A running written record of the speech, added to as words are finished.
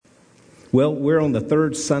Well, we're on the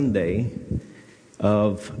third Sunday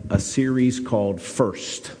of a series called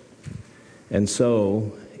First. And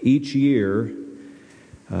so each year,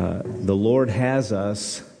 the Lord has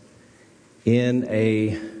us in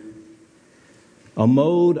a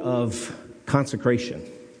mode of consecration.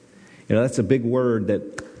 You know, that's a big word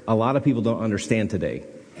that a lot of people don't understand today.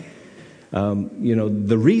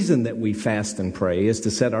 The reason that we fast and pray is to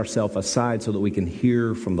set ourselves aside so that we can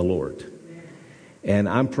hear from the Lord. And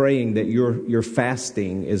I'm praying that your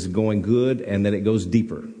fasting is going good and that it goes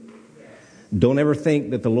deeper. Don't ever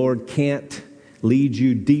think that the Lord can't lead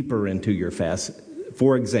you deeper into your fast.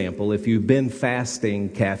 For example, if you've been fasting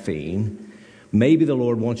caffeine, maybe the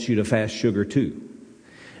Lord wants you to fast sugar too.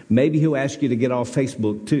 Maybe He'll ask you to get off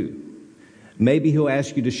Facebook too. Maybe He'll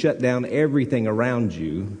ask you to shut down everything around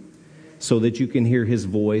you so that you can hear His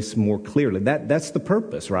voice more clearly. That's the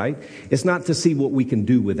purpose, right? It's not to see what we can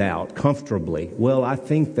do without comfortably. Well, I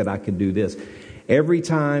think that I could do this. Every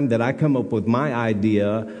time that I come up with my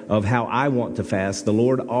idea of how I want to fast, the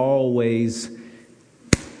Lord always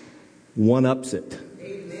one-ups it.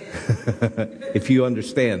 If you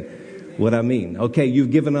understand what I mean. Okay,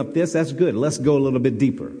 you've given up this. That's good. Let's go a little bit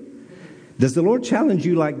deeper. Does the Lord challenge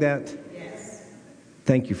you like that? Yes.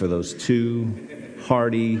 Thank you for those two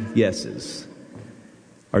hearty yeses.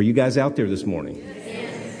 Are you guys out there this morning?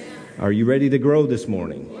 Yes. Are you ready to grow this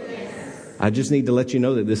morning? Yes. I just need to let you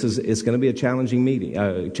know that it's going to be a challenging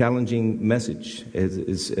meeting, challenging message.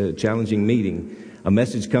 It's a challenging meeting. A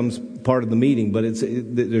message comes part of the meeting, but there's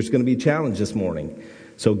going to be a challenge this morning.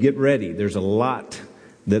 So get ready. There's a lot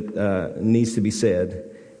that needs to be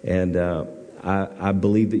said, and I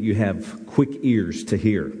believe that you have quick ears to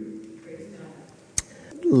hear.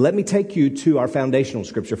 Let me take you to our foundational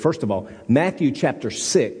scripture. First of all, Matthew chapter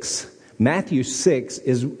 6. Matthew 6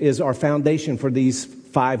 is our foundation for these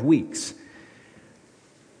 5 weeks.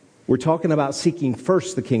 We're talking about seeking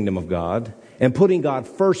first the kingdom of God and putting God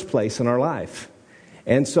first place in our life.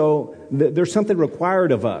 And so there's something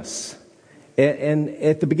required of us. And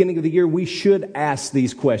at the beginning of the year, we should ask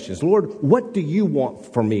these questions. Lord, what do you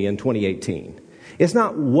want for me in 2018? It's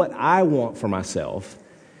not what I want for myself.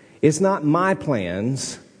 It's not my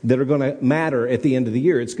plans that are going to matter at the end of the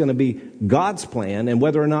year. It's going to be God's plan, and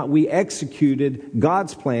whether or not we executed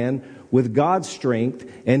God's plan with God's strength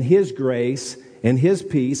and His grace and His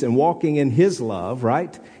peace and walking in His love,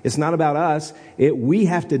 right? It's not about us. We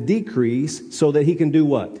have to decrease so that He can do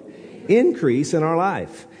what? Increase in our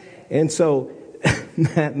life. And so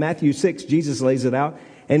Matthew 6, Jesus lays it out.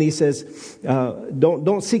 And He says,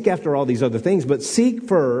 don't seek after all these other things, but seek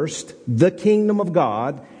first the kingdom of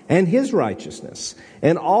God and His righteousness.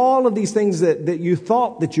 And all of these things that you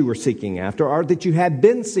thought that you were seeking after, or that you had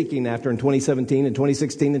been seeking after in 2017 and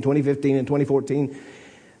 2016 and 2015 and 2014,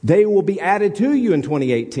 they will be added to you in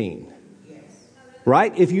 2018. Yes.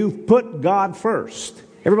 Right? If you put God first.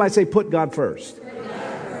 Everybody say, put God first. Put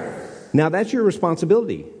God first. Now that's your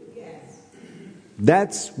responsibility.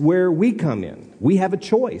 That's where we come in. We have a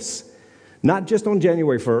choice, not just on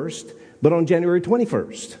January 1st, but on January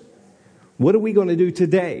 21st. What are we going to do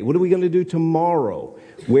today? What are we going to do tomorrow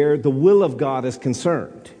where the will of God is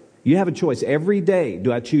concerned? You have a choice every day.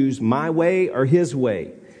 Do I choose my way or His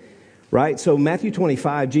way? Right? So Matthew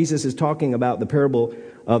 25, Jesus is talking about the parable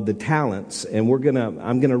of the talents, and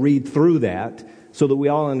I'm going to read through that so that we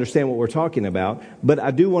all understand what we're talking about. But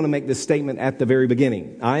I do want to make this statement at the very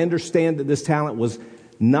beginning. I understand that this talent was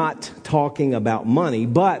not talking about money,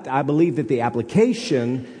 but I believe that the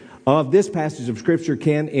application of this passage of Scripture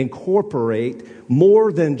can incorporate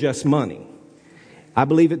more than just money. I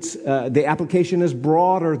believe the application is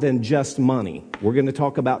broader than just money. We're going to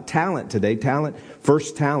talk about talent today.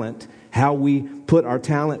 First talent, how we put our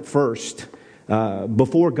talent first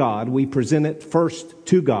before God. We present it first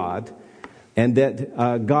to God. And that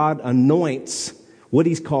God anoints what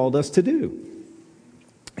He's called us to do.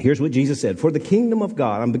 Here's what Jesus said. For the kingdom of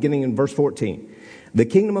God, I'm beginning in verse 14. The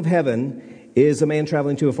kingdom of heaven is a man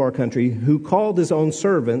traveling to a far country who called his own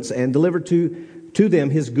servants and delivered to them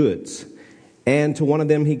his goods. And to one of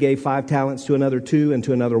them he gave 5 talents, to another 2, and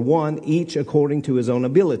to another 1, each according to his own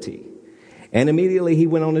ability. And immediately he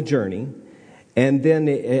went on a journey. And then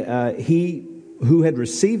he who had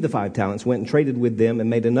received the 5 talents went and traded with them and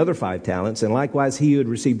made another 5 talents. And likewise he who had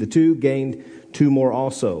received the 2 gained 2 more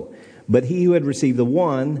also. But he who had received the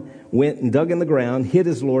 1 went and dug in the ground, hid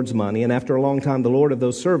his Lord's money. And after a long time the Lord of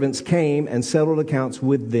those servants came and settled accounts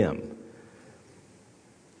with them.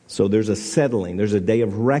 So there's a settling. There's a day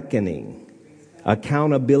of reckoning.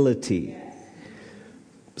 Accountability.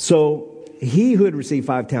 So he who had received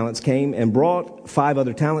 5 talents came and brought 5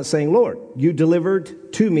 other talents, saying, Lord, you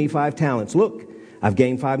delivered to me 5 talents. Look, I've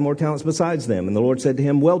gained 5 more talents besides them. And the Lord said to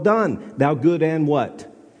him, well done, thou good and what?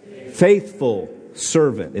 Faithful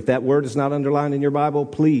servant. If that word is not underlined in your Bible,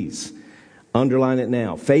 please underline it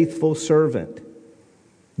now. Faithful servant.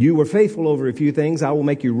 You were faithful over a few things. I will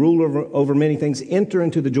make you ruler over many things. Enter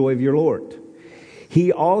into the joy of your Lord.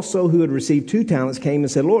 He also, who had received 2 talents, came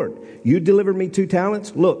and said, Lord, you delivered me 2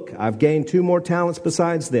 talents. Look, I've gained 2 more talents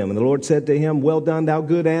besides them. And the Lord said to him, well done, thou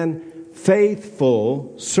good and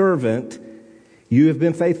faithful servant. You have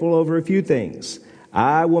been faithful over a few things.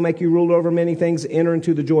 I will make you ruler over many things. Enter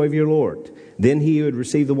into the joy of your Lord. Then he who had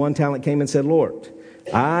received the 1 talent came and said, Lord,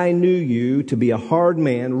 I knew you to be a hard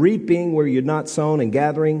man, reaping where you had not sown and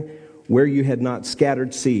gathering where you had not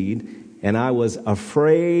scattered seed. And I was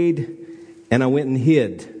afraid, and I went and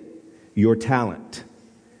hid your talent.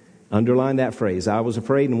 Underline that phrase. I was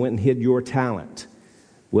afraid and went and hid your talent.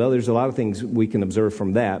 Well, there's a lot of things we can observe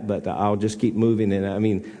from that, but I'll just keep moving. And I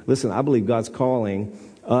mean, listen, I believe God's calling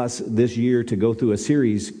us this year to go through a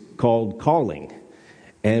series called Calling.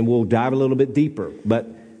 And we'll dive a little bit deeper. But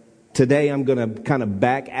today I'm going to kind of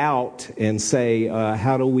back out and say,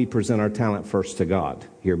 how do we present our talent first to God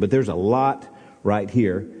here? But there's a lot right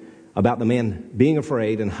here about the man being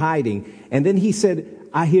afraid and hiding. And then he said,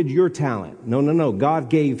 I hid your talent. No. God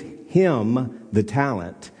gave him the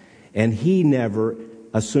talent, and he never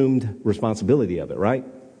assumed responsibility of it, right?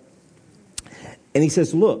 And he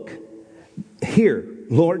says, look, here,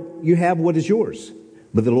 Lord, you have what is yours.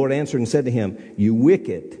 But the Lord answered and said to him, you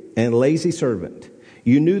wicked and lazy servant.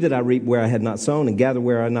 You knew that I reap where I had not sown and gather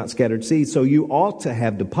where I had not scattered seed. So you ought to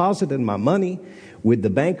have deposited my money with the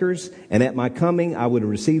bankers, and at my coming I would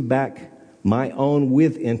receive back my own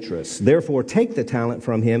with interest. Therefore take the talent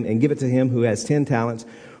from him and give it to him who has 10 talents.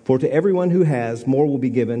 For to everyone who has, more will be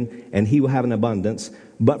given, and he will have an abundance.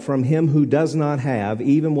 But from him who does not have,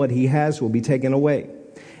 even what he has will be taken away.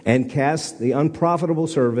 And cast the unprofitable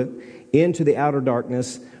servant into the outer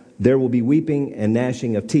darkness. There will be weeping and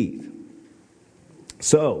gnashing of teeth.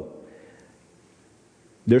 So,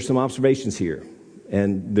 there's some observations here,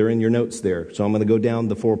 and they're in your notes there. So I'm going to go down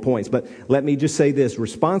the 4 points. But let me just say this.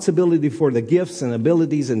 Responsibility for the gifts and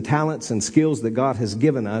abilities and talents and skills that God has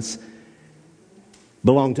given us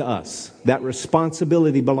belong to us. That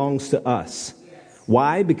responsibility belongs to us.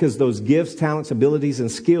 Why? Because those gifts, talents, abilities,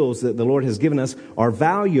 and skills that the Lord has given us are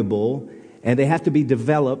valuable, and they have to be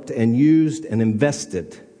developed and used and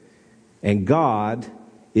invested. And God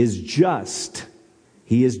is just.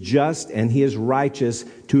 He is just and He is righteous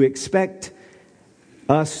to expect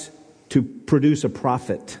us to produce a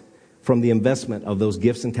profit from the investment of those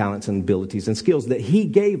gifts and talents and abilities and skills that He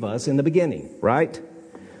gave us in the beginning, right?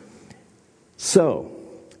 So,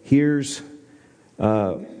 here's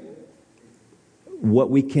what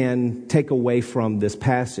we can take away from this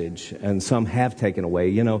passage, and some have taken away.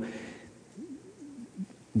 You know,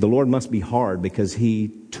 the Lord must be hard because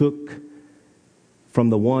He took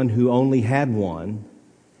from the one who only had one,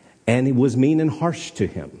 and He was mean and harsh to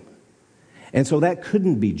him. And so that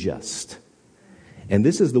couldn't be just. And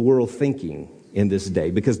this is the world thinking in this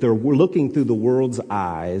day, because they're looking through the world's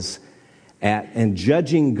eyes at and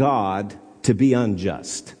judging God to be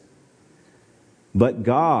unjust. But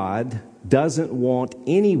God doesn't want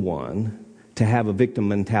anyone to have a victim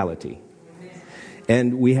mentality.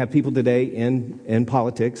 And we have people today in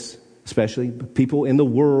politics, especially people in the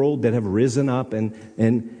world that have risen up and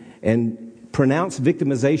pronounced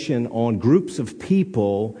victimization on groups of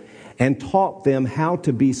people and taught them how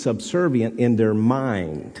to be subservient in their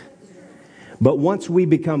mind. But once we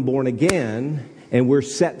become born again and we're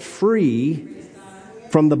set free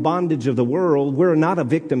from the bondage of the world, we're not a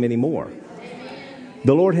victim anymore.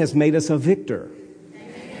 The Lord has made us a victor.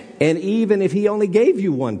 And even if He only gave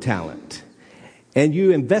you one talent and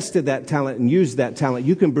you invested that talent and used that talent,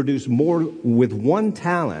 you can produce more with one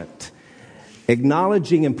talent,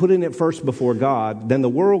 acknowledging and putting it first before God, than the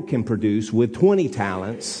world can produce with 20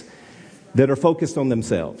 talents that are focused on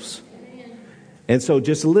themselves. And so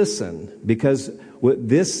just listen, because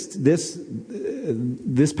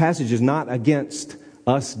this passage is not against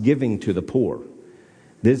us giving to the poor.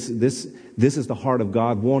 This is the heart of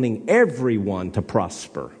God, wanting everyone to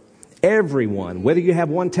prosper. Everyone, whether you have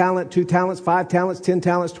 1 talent, 2 talents, 5 talents, 10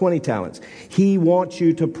 talents, 20 talents. He wants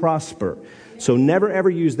you to prosper. So never ever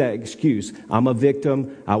use that excuse. I'm a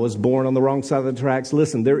victim. I was born on the wrong side of the tracks.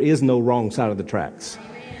 Listen, there is no wrong side of the tracks.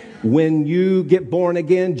 When you get born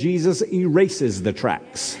again, Jesus erases the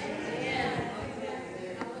tracks.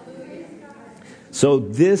 So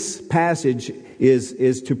this passage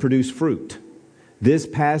is to produce fruit. This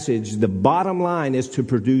passage, the bottom line is to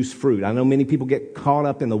produce fruit. I know many people get caught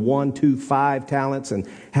up in the 1, 2, 5 talents and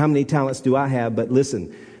how many talents do I have? But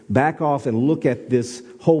listen, back off and look at this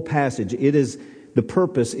whole passage. The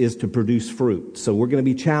purpose is to produce fruit. So we're going to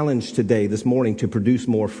be challenged today, this morning, to produce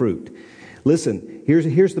more fruit. Listen,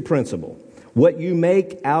 here's the principle. What you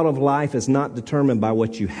make out of life is not determined by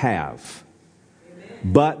what you have,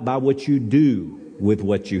 but by what you do with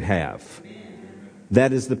what you have.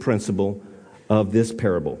 That is the principle of this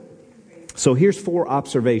parable. So here's 4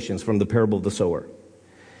 observations from the parable of the sower.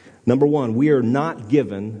 Number 1, we are not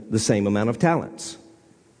given the same amount of talents.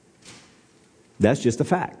 That's just a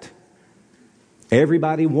fact.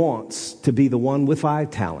 Everybody wants to be the one with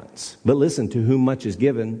 5 talents. But listen, to whom much is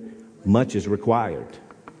given, much is required.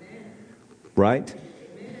 Right?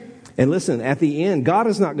 And listen, at the end, God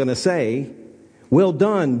is not going to say, "Well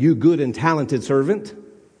done, you good and talented servant."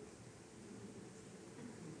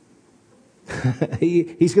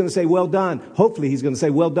 He's going to say, "Well done." Hopefully he's going to say,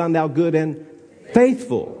 "Well done, thou good and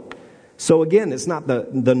faithful." So again, it's not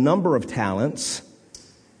the number of talents.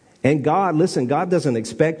 And God doesn't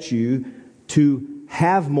expect you to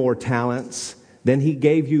have more talents than He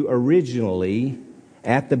gave you originally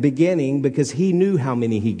at the beginning, because He knew how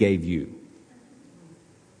many He gave you.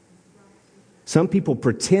 Some people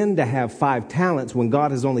pretend to have 5 talents when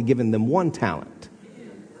God has only given them 1 talent.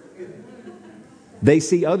 They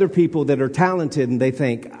see other people that are talented and they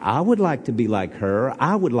think, "I would like to be like her.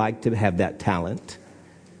 I would like to have that talent."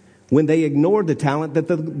 When they ignored the talent that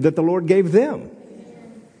the Lord gave them.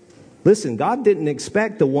 Listen, God didn't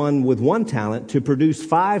expect the one with 1 talent to produce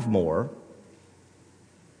 5 more.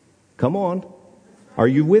 Come on. Are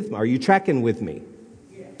you with me? Are you tracking with me?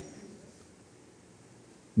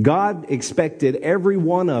 God expected every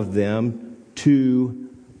one of them to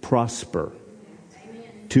prosper,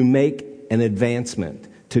 to make an advancement,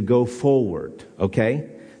 to go forward. Okay?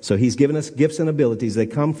 So He's given us gifts and abilities. They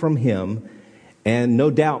come from Him. And no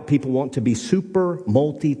doubt people want to be super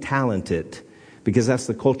multi-talented, because that's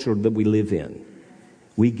the culture that we live in.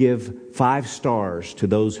 We give 5 stars to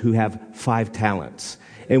those who have 5 talents.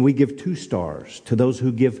 And we give 2 stars to those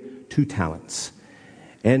who give 2 talents.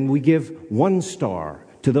 And we give 1 star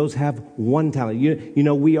to those who have 1 talent. You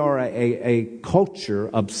know, we are a culture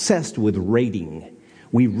obsessed with rating.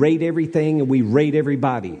 We rate everything and we rate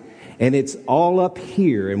everybody. And it's all up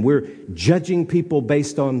here. And we're judging people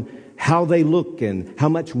based on how they look and how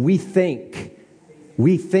much we think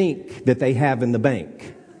that they have in the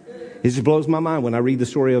bank. It just blows my mind when I read the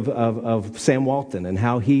story of Sam Walton and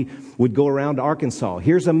how he would go around Arkansas.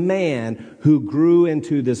 Here's a man who grew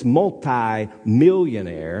into this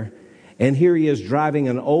multi-millionaire, and here he is driving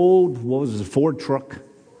an old, Ford truck?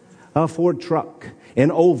 A Ford truck in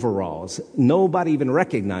overalls. Nobody even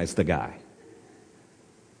recognized the guy.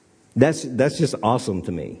 That's just awesome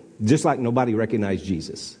to me. Just like nobody recognized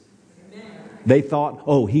Jesus. They thought,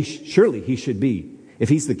 surely he should be. If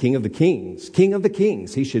he's the King of the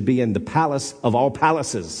Kings, he should be in the palace of all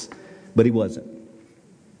palaces. But he wasn't.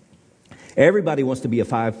 Everybody wants to be a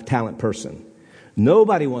 5-talent person.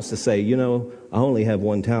 Nobody wants to say, I only have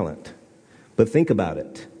 1 talent. But think about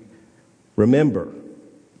it. Remember,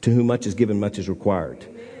 to whom much is given, much is required.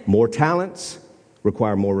 More talents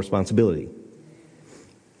require more responsibility.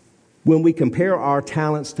 When we compare our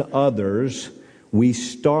talents to others, we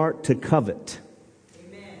start to covet.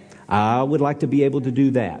 I would like to be able to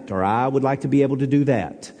do that, or I would like to be able to do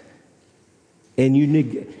that. And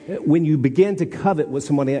when you begin to covet what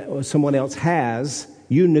someone else has,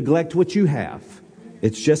 you neglect what you have.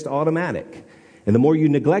 It's just automatic. And the more you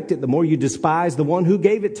neglect it, the more you despise the one who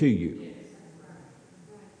gave it to you.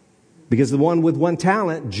 Because the one with 1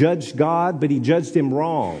 talent judged God, but he judged him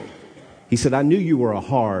wrong. He said, "I knew you were a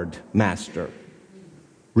hard master,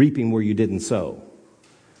 reaping where you didn't sow."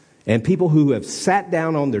 And people who have sat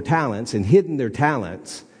down on their talents and hidden their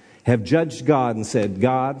talents have judged God and said,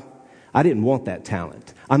 "God, I didn't want that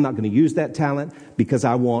talent. I'm not going to use that talent because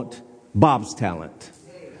I want Bob's talent.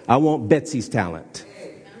 I want Betsy's talent."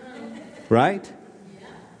 Right?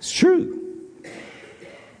 It's true.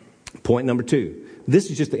 Point number 2.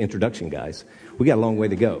 This is just the introduction, guys. We got a long way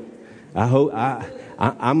to go.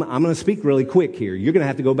 I'm going to speak really quick here. You're going to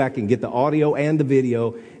have to go back and get the audio and the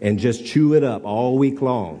video and just chew it up all week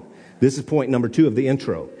long. This is point number 2 of the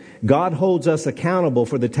intro. God holds us accountable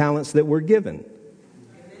for the talents that we're given.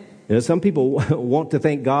 Some people want to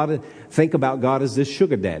think about God as this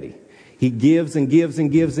sugar daddy. He gives and gives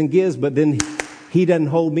and gives and gives, but then He doesn't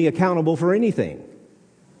hold me accountable for anything.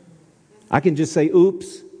 I can just say,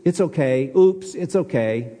 "Oops, it's okay. Oops, it's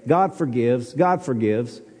okay. God forgives. God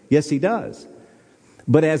forgives." Yes, He does.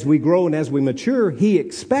 But as we grow and as we mature, He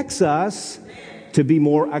expects us to be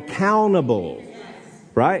more accountable.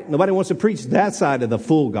 Right? Nobody wants to preach that side of the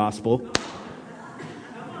full gospel.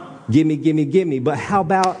 Gimme, gimme, gimme. But how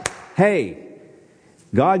about, hey,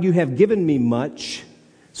 God, you have given me much,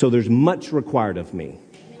 so there's much required of me.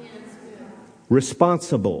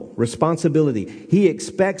 Responsibility. He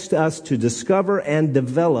expects us to discover and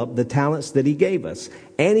develop the talents that he gave us.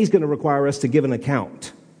 And he's going to require us to give an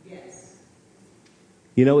account. Yes.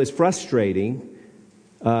 You know, it's frustrating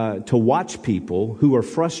to watch people who are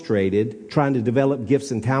frustrated trying to develop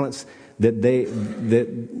gifts and talents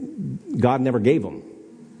that God never gave them.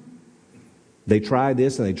 They try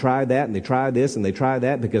this and they try that and they try this and they try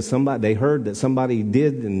that because they heard that somebody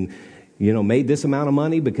did and made this amount of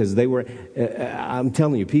money because they were, I'm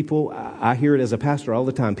telling you, people, I hear it as a pastor all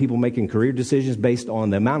the time, people making career decisions based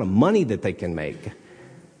on the amount of money that they can make.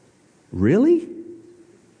 Really?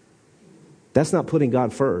 That's not putting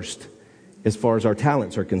God first as far as our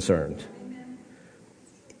talents are concerned.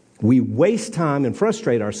 We waste time and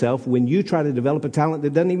frustrate ourselves when you try to develop a talent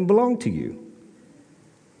that doesn't even belong to you.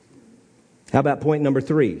 How about point number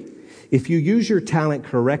 3? If you use your talent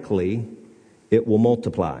correctly, it will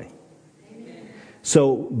multiply.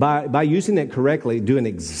 So by using it correctly, doing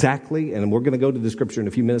exactly, and we're going to go to the scripture in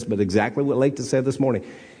a few minutes, but exactly what Leighton said this morning,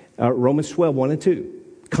 Romans 12, 1 and 2,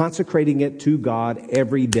 consecrating it to God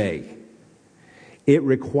every day. It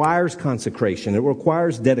requires consecration. It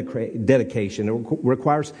requires dedication. It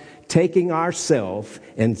requires taking ourselves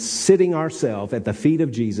and sitting ourselves at the feet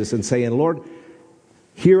of Jesus and saying, Lord,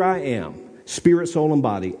 here I am. Spirit, soul, and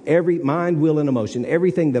body, every mind, will, and emotion,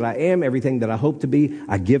 everything that I am, everything that I hope to be,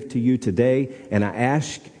 I give to you today, and I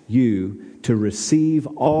ask you to receive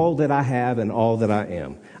all that I have and all that I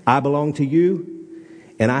am. I belong to you,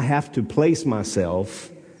 and I have to place myself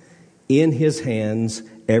in his hands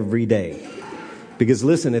every day. Because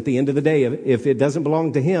listen, at the end of the day, if it doesn't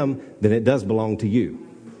belong to him, then it does belong to you.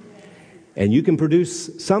 And you can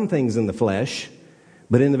produce some things in the flesh,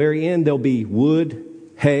 but in the very end, there'll be wood,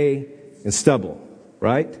 hay, and stubble,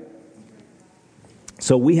 right?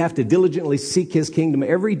 So we have to diligently seek his kingdom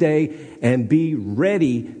every day and be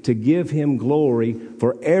ready to give him glory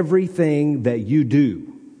for everything that you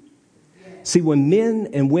do. See, when men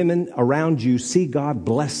and women around you see God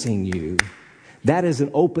blessing you, that is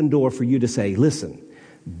an open door for you to say, listen,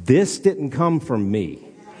 this didn't come from me.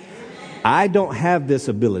 I don't have this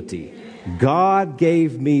ability. God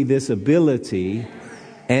gave me this ability,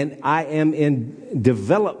 and I am in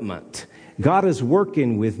development. God is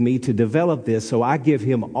working with me to develop this, so I give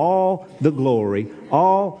him all the glory,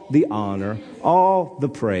 all the honor, all the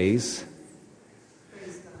praise.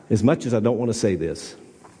 As much as I don't want to say this,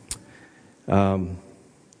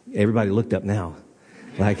 everybody looked up now.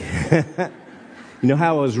 Like, you know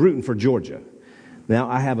how I was rooting for Georgia. Now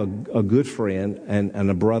I have a good friend and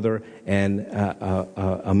a brother and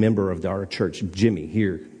a member of our church, Jimmy,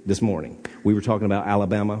 here this morning. We were talking about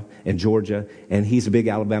Alabama and Georgia, and he's a big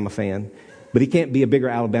Alabama fan. But he can't be a bigger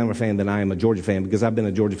Alabama fan than I am a Georgia fan, because I've been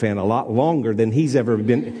a Georgia fan a lot longer than he's ever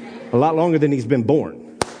been, a lot longer than he's been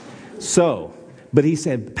born. So, but he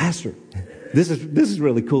said, Pastor, this is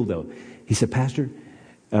really cool though. He said, Pastor,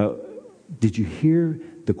 did you hear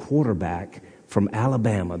the quarterback from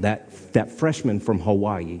Alabama, that freshman from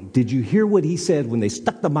Hawaii? Did you hear what he said when they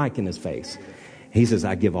stuck the mic in his face? He says,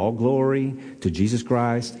 I give all glory to Jesus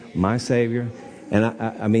Christ, my Savior. And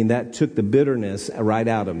I mean, that took the bitterness right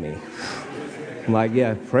out of me. I'm like,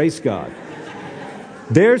 yeah, praise God.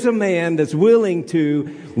 There's a man that's willing to,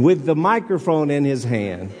 with the microphone in his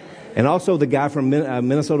hand, and also the guy from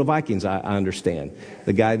Minnesota Vikings, I understand,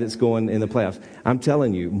 the guy that's going in the playoffs. I'm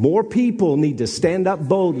telling you, more people need to stand up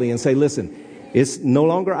boldly and say, listen, it's no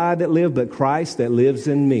longer I that live, but Christ that lives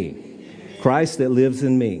in me. Christ that lives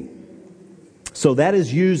in me. So that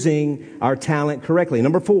is using our talent correctly.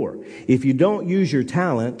 Number 4, if you don't use your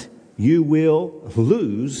talent, you will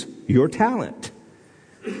lose your talent.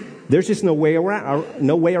 There's just no way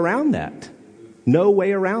around that. No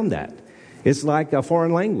way around that. It's like a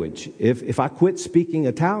foreign language. If I quit speaking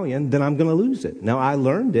Italian, then I'm going to lose it. Now, I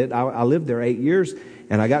learned it. I lived there 8 years,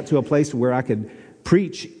 and I got to a place where I could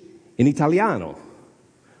preach in Italiano.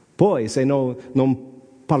 Poi, se non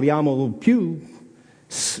parliamo più...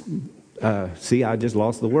 see, I just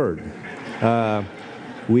lost the word.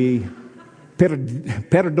 We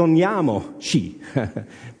perdoniamoci.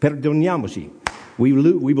 Perdoniamoci. We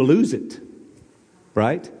will lose it,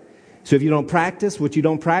 right? So if you don't practice what you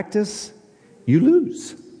don't practice, you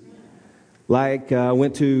lose. Like I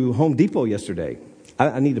went to Home Depot yesterday.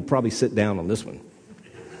 I need to probably sit down on this one.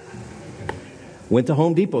 Went to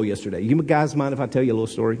Home Depot yesterday. You guys mind if I tell you a little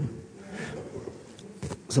story?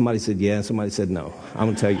 Somebody said yeah, somebody said no. I'm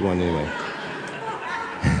going to tell you one anyway.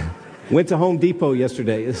 Went to Home Depot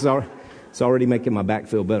yesterday. It's already making my back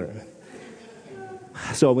feel better.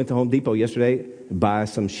 So I went to Home Depot yesterday to buy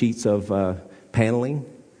some sheets of paneling.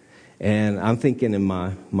 And I'm thinking in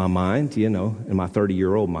my mind, in my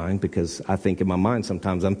 30-year-old mind, because I think in my mind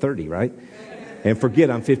sometimes I'm 30, right? And forget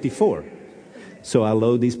I'm 54. So I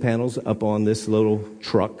load these panels up on this little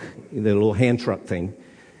truck, the little hand truck thing,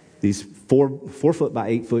 these 4 foot by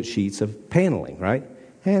 8 foot sheets of paneling, right?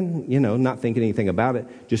 And, not thinking anything about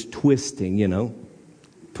it, just twisting,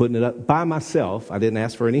 putting it up by myself. I didn't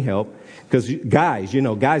ask for any help. Because guys,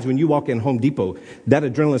 when you walk in Home Depot, that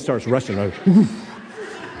adrenaline starts rushing. Like,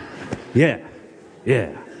 yeah.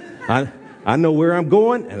 I know where I'm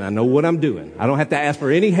going and I know what I'm doing. I don't have to ask for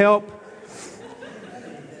any help.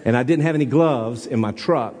 And I didn't have any gloves in my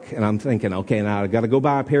truck. And I'm thinking, okay, now I got to go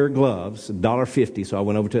buy a pair of gloves, $1.50. So I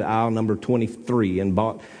went over to aisle number 23 and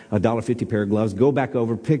bought a $1.50 pair of gloves. Go back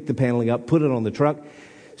over, pick the paneling up, put it on the truck,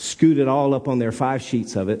 scoot it all up on there, 5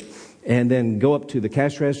 sheets of it. And then go up to the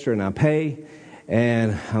cash register and I pay.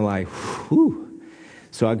 And I'm like, whew.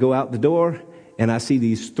 So I go out the door and I see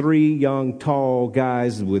these 3 young, tall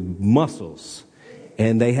guys with muscles.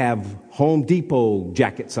 And they have Home Depot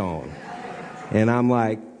jackets on. And I'm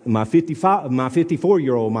like, my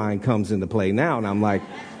 54-year-old mind comes into play now. And I'm like,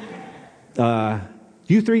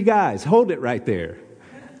 you 3 guys, hold it right there.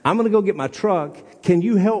 I'm going to go get my truck. Can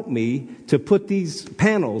you help me to put these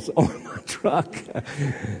panels on my truck?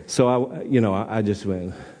 So I just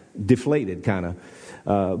went deflated kind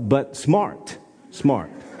of, but smart,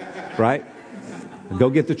 right? Go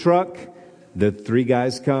get the truck. The 3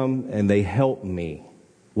 guys come and they help me.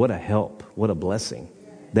 What a help. What a blessing.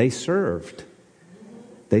 They served.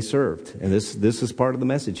 And this is part of the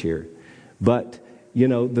message here. But,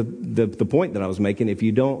 the point that I was making, if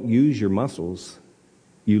you don't use your muscles,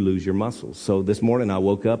 you lose your muscles. So this morning I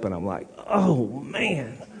woke up and I'm like, oh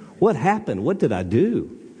man, what happened? What did I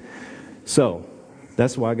do? So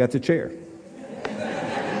that's why I got the chair.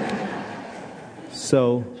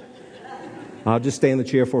 So I'll just stay in the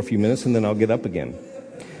chair for a few minutes and then I'll get up again.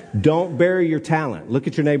 Don't bury your talent. Look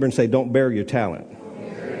at your neighbor and say, don't bury your talent.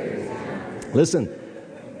 Listen.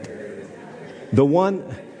 The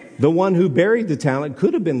one who buried the talent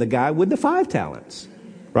could have been the guy with the 5 talents,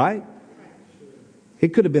 right?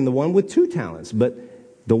 It could have been the one with 2 talents, but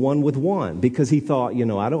the one with 1, because he thought,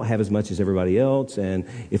 I don't have as much as everybody else, and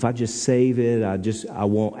if I just save it, I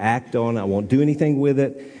won't act on it, I won't do anything with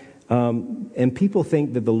it. And people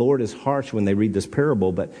think that the Lord is harsh when they read this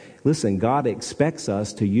parable, but listen, God expects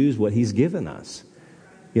us to use what He's given us.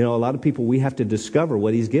 A lot of people, we have to discover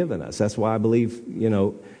what He's given us. That's why I believe,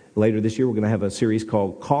 later this year, we're going to have a series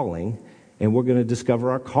called Calling, and we're going to discover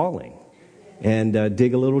our calling and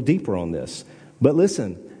dig a little deeper on this. But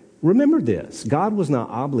listen, remember this. God was not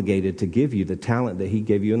obligated to give you the talent that He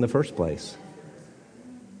gave you in the first place.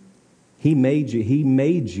 He made you. He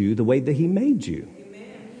made you the way that He made you.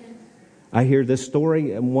 I hear this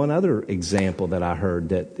story and one other example that I heard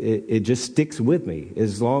that it just sticks with me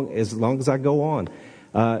as long as I go on.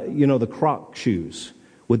 The Croc shoes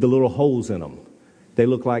with the little holes in them. They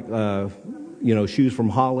look like, shoes from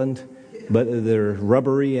Holland, but they're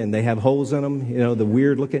rubbery and they have holes in them, the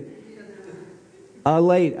weird looking.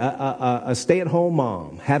 A stay-at-home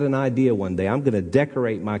mom had an idea one day. I'm going to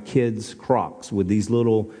decorate my kids' Crocs with these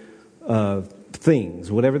little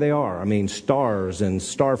things, whatever they are. I mean, stars and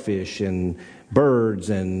starfish and birds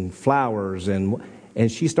and flowers. And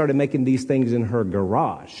she started making these things in her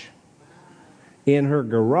garage.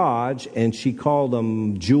 And she called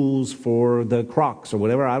them Jewels for the Crocs or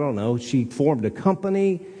whatever. I don't know. She formed a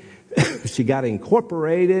company. She got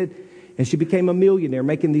incorporated. And she became a millionaire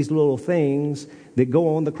making these little things that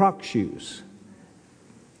go on the Croc shoes.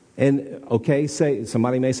 And,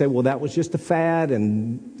 somebody may say, well, that was just a fad,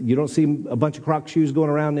 and you don't see a bunch of Croc shoes going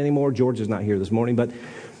around anymore. George is not here this morning, but...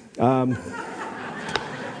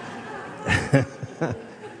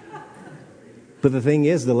 But the thing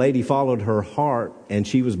is, the lady followed her heart, and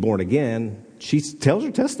she was born again. She tells her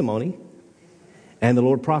testimony, and the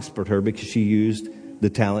Lord prospered her because she used the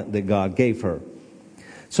talent that God gave her.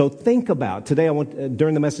 So think about, today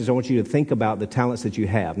during the message, I want you to think about the talents that you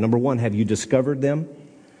have. Number 1, have you discovered them?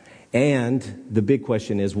 And the big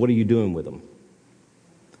question is, what are you doing with them?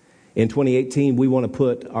 In 2018, we want to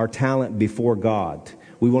put our talent before God.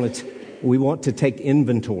 We want to take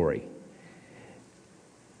inventory.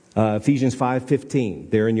 Ephesians 5:15,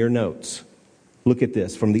 there in your notes. Look at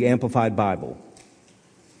this from the Amplified Bible.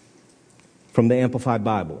 From the Amplified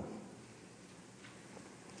Bible.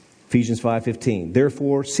 Ephesians 5:15.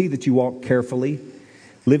 Therefore, see that you walk carefully,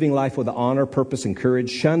 living life with honor, purpose, and courage,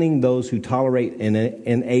 shunning those who tolerate and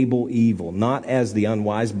enable evil, not as the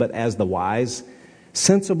unwise, but as the wise,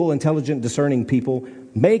 sensible, intelligent, discerning people,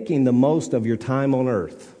 making the most of your time on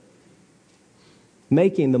earth.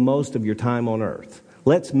 Making the most of your time on earth.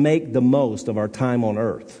 Let's make the most of our time on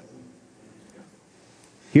earth.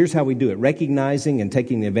 Here's how we do it. Recognizing and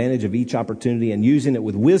taking advantage of each opportunity and using it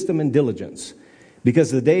with wisdom and diligence.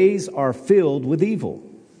 Because the days are filled with evil.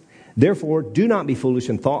 Therefore, do not be foolish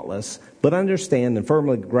and thoughtless, but understand and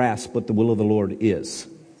firmly grasp what the will of the Lord is.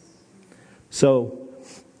 So,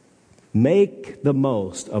 make the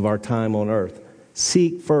most of our time on earth.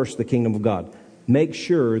 Seek first the kingdom of God. Make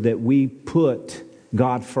sure that we put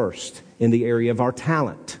God first in the area of our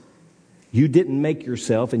talent. You didn't make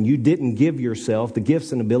yourself and you didn't give yourself the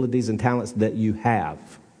gifts and abilities and talents that you have.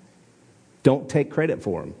 Don't take credit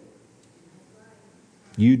for them.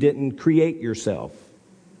 You didn't create yourself.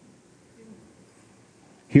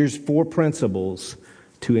 Here's 4 principles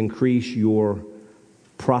to increase your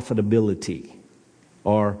profitability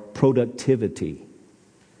or productivity.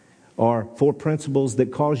 Or 4 principles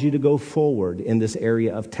that cause you to go forward in this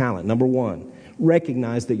area of talent. Number 1,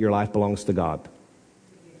 recognize that your life belongs to God.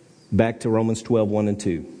 Back to Romans 12, 1 and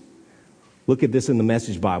 2. Look at this in the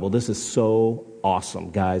Message Bible. This is so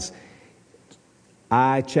awesome, guys.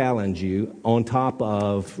 I challenge you, on top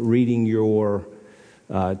of reading your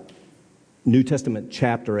New Testament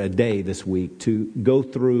chapter a day this week, to go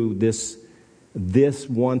through this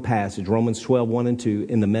one passage, Romans 12, 1 and 2,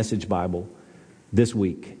 in the Message Bible this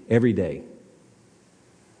week, every day.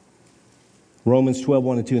 Romans 12,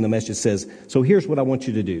 1 and 2 in the Message says, so here's what I want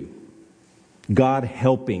you to do. God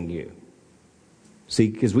helping you. See,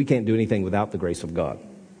 because we can't do anything without the grace of God.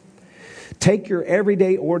 Take your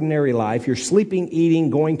everyday, ordinary life, your sleeping, eating,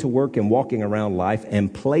 going to work, and walking around life,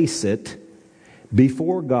 and place it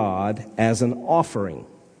before God as an offering.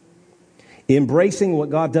 Embracing what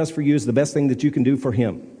God does for you is the best thing that you can do for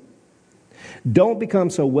Him. Don't become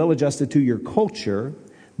so well adjusted to your culture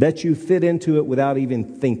that you fit into it without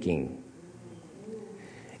even thinking.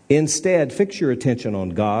 Instead, fix your attention on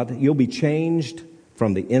God. You'll be changed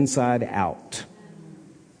from the inside out.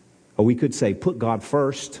 Or we could say, put God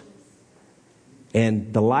first,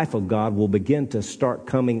 and the life of God will begin to start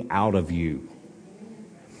coming out of you.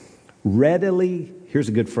 Here's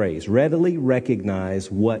a good phrase, readily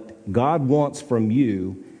recognize what God wants from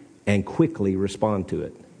you and quickly respond to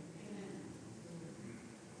it.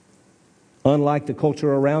 Unlike the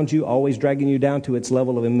culture around you, always dragging you down to its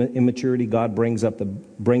level of immaturity, God brings out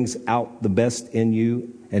the best in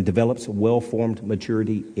you and develops a well-formed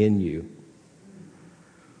maturity in you.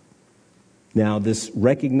 Now, this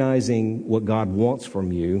recognizing what God wants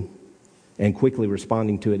from you and quickly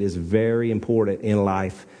responding to it is very important in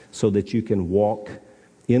life so that you can walk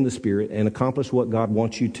in the Spirit and accomplish what God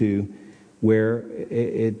wants you to, where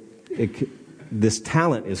this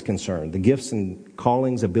talent is concerned, the gifts and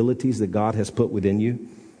callings, abilities that God has put within you.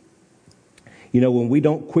 You know, when we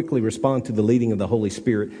don't quickly respond to the leading of the Holy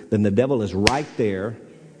Spirit, then the devil is right there,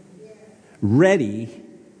 ready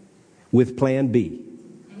with plan B.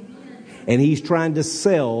 And he's trying to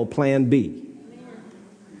sell plan B.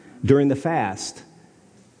 During the fast,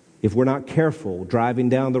 if we're not careful, driving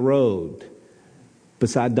down the road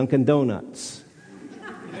beside Dunkin' Donuts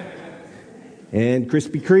and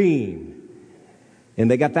Krispy Kreme, and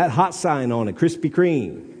they got that hot sign on it, Krispy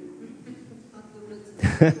Kreme.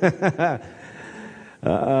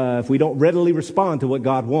 If we don't readily respond to what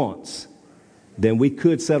God wants, then we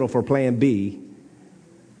could settle for plan B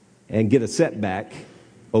and get a setback,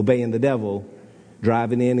 obeying the devil,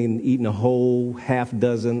 driving in and eating a whole half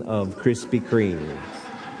dozen of Krispy Kremes.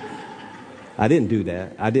 I didn't do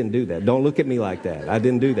that. Don't look at me like that. I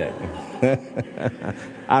didn't do that.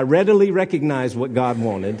 I readily recognized what God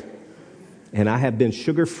wanted, and I have been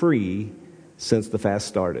sugar-free since the fast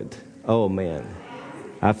started. Oh, man.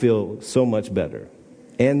 I feel so much better.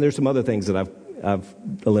 And there's some other things that I've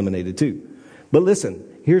eliminated too. But listen,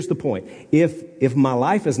 here's the point. If my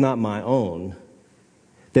life is not my own,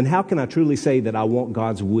 then how can I truly say that I want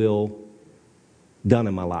God's will done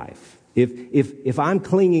in my life? If I'm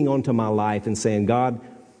clinging onto my life and saying, God,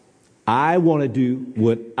 I want to do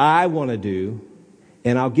what I want to do,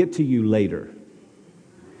 and I'll get to you later.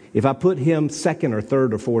 If I put Him second or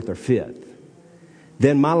third or fourth or fifth,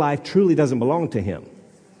 then my life truly doesn't belong to Him.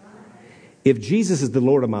 If Jesus is the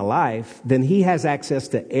Lord of my life, then He has access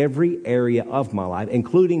to every area of my life,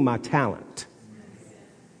 including my talent,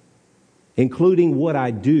 including what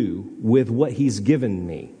I do with what He's given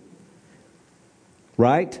me.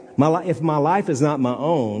 Right? If my life is not my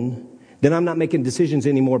own, then I'm not making decisions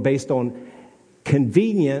anymore based on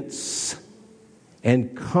convenience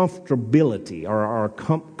and comfortability or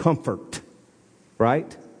comfort.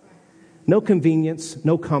 Right? No convenience,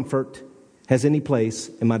 no comfort has any place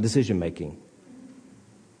in my decision making.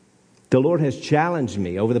 The Lord has challenged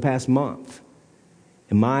me over the past month.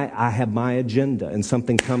 And I have my agenda, and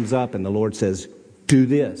something comes up, and the Lord says, do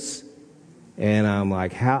this. And I'm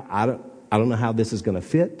like, I don't know how this is going to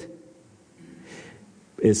fit.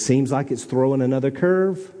 It seems like it's throwing another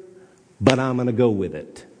curve, but I'm going to go with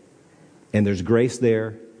it. And there's grace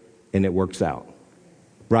there, and it works out.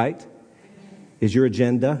 Right? Is your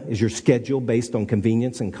agenda, is your schedule based on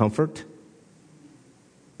convenience and comfort?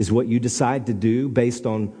 Is what you decide to do based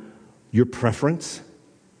on your preference?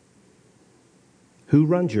 Who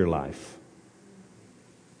runs your life?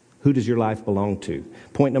 Who does your life belong to?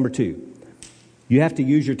 Point number 2. You have to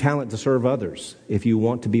use your talent to serve others if you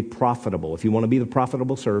want to be profitable. If you want to be the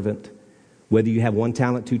profitable servant, whether you have 1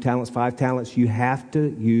 talent, 2 talents, 5 talents, you have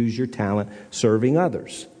to use your talent serving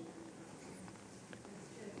others.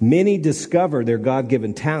 Many discover their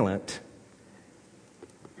God-given talent,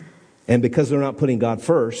 and because they're not putting God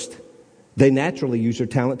first, they naturally use their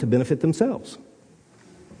talent to benefit themselves.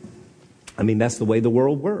 I mean, that's the way the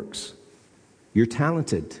world works. You're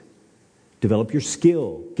talented. Develop your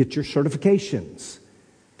skill. Get your certifications.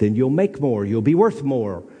 Then you'll make more. You'll be worth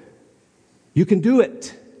more. You can do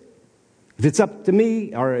it. If it's up to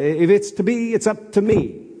me, or if it's to be, it's up to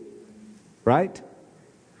me. Right?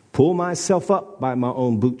 Pull myself up by my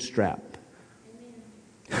own bootstrap.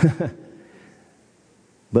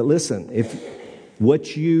 But listen, if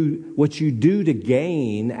what you do to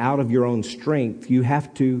gain out of your own strength, you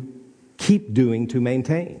have to keep doing to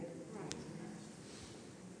maintain.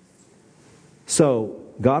 So,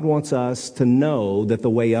 God wants us to know that the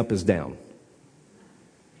way up is down.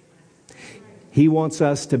 He wants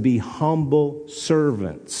us to be humble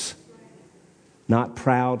servants, not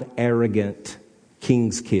proud, arrogant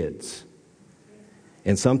king's kids.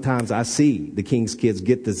 And sometimes I see the king's kids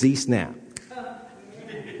get the Z-snap.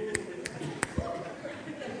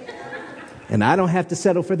 And I don't have to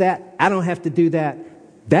settle for that. I don't have to do that.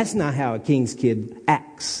 That's not how a king's kid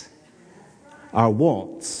acts or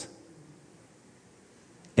wants.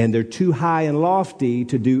 And they're too high and lofty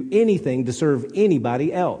to do anything to serve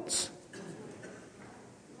anybody else.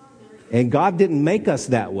 And God didn't make us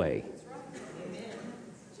that way.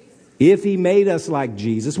 If He made us like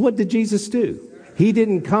Jesus, what did Jesus do? He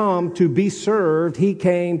didn't come to be served. He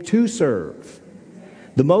came to serve.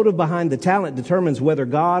 The motive behind the talent determines whether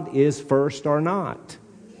God is first or not.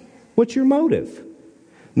 What's your motive?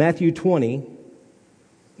 Matthew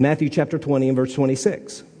chapter 20 and verse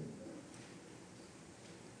 26.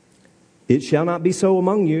 It shall not be so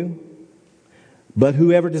among you, but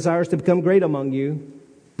whoever desires to become great among you.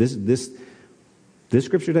 This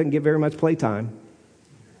scripture doesn't get very much playtime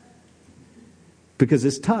because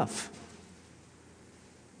it's tough.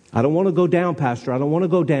 I don't want to go down, Pastor. I don't want to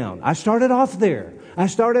go down. I started off there. I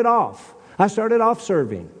started off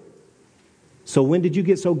serving. So when did you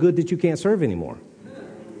get so good that you can't serve anymore?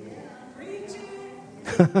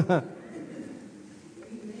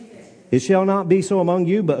 It shall not be so among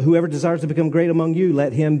you, but whoever desires to become great among you,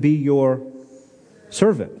 let him be your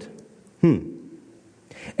servant.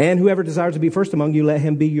 And whoever desires to be first among you, let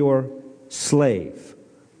him be your slave.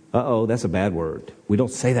 Uh-oh, that's a bad word. We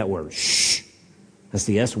don't say that word. Shh. That's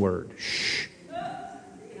the S word. Shh.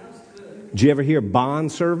 Did you ever hear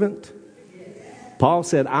bond servant? Paul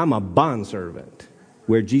said, I'm a bond servant.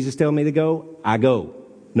 Where Jesus tells me to go, I go.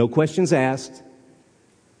 No questions asked.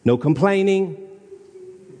 No complaining.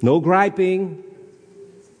 No griping.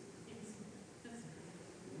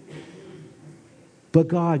 But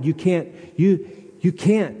God, you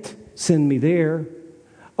can't send me there.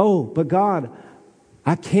 Oh, but God,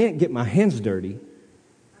 I can't get my hands dirty.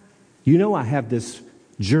 You know I have this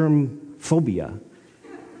germ phobia.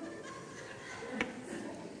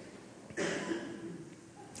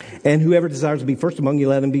 And whoever desires to be first among you,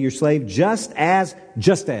 let him be your slave, just as,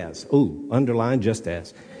 underline just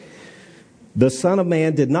as. The Son of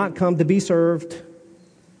Man did not come to be served.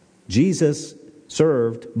 Jesus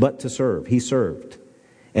served, but to serve. He served.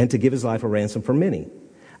 And to give his life a ransom for many.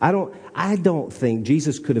 I don't think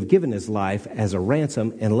Jesus could have given his life as a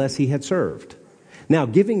ransom unless he had served. Now,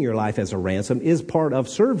 giving your life as a ransom is part of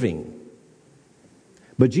serving.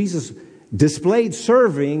 But Jesus displayed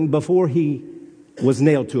serving before he was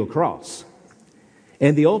nailed to a cross.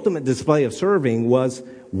 And the ultimate display of serving was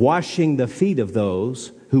washing the feet of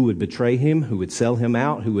those who would betray him, who would sell him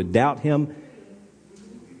out, who would doubt him.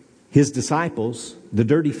 His disciples, the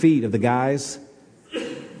dirty feet of the guys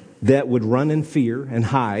that would run in fear and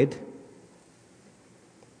hide.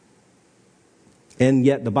 And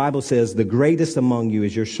yet the Bible says the greatest among you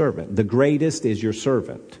is your servant. The greatest is your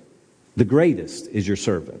servant. The greatest is your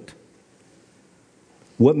servant.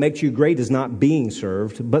 What makes you great is not being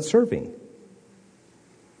served, but serving.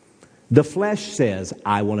 The flesh says,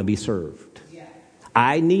 I want to be served.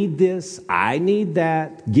 I need this. I need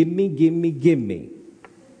that. Give me, give me, give me.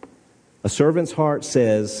 A servant's heart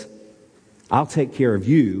says, I'll take care of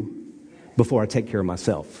you before I take care of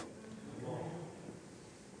myself.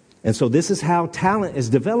 And so this is how talent is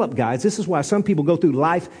developed, guys. This is why some people go through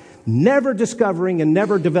life never discovering and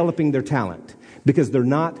never developing their talent, because they're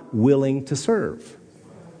not willing to serve.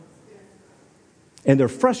 And they're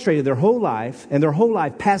frustrated their whole life, and their whole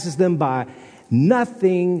life passes them by.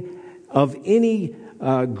 Nothing of any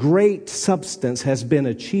great substance has been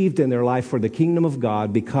achieved in their life for the kingdom of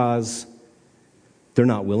God because they're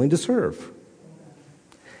not willing to serve.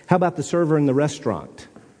 How about the server in the restaurant?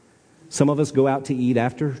 Some of us go out to eat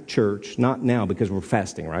after church, not now because we're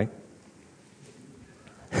fasting, right?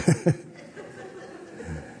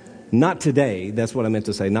 Not today. That's what I meant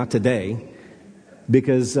to say. Not today,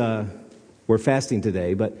 because we're fasting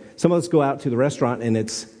today. But some of us go out to the restaurant and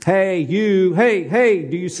it's, hey, you, hey,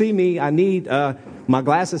 do you see me? I need, my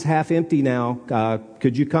glass is half empty now.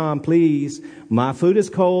 Could you come, please? My food is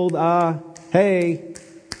cold. Hey.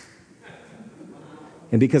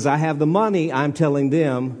 And because I have the money, I'm telling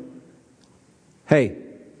them, hey.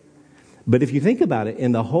 But if you think about it,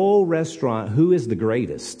 in the whole restaurant, who is the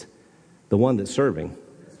greatest? The one that's serving.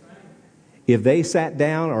 If they sat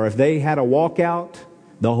down or if they had a walkout,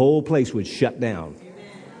 the whole place would shut down.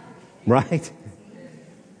 Right?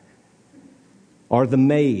 Or the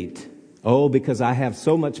maid. Oh, because I have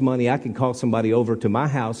so much money, I can call somebody over to my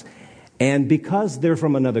house. And because they're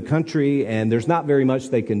from another country and there's not very much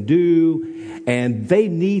they can do, and they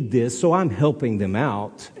need this, so I'm helping them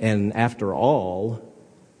out. And after all,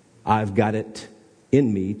 I've got it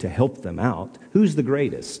in me to help them out. Who's the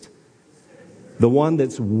greatest? The one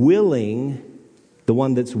that's willing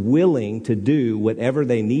to do whatever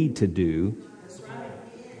they need to do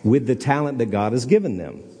with the talent that God has given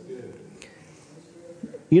them.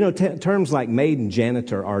 You know, terms like maid and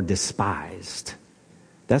janitor are despised.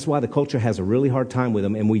 That's why the culture has a really hard time with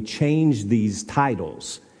them, and we change these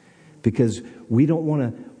titles because we don't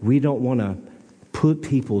want to put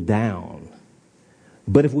people down.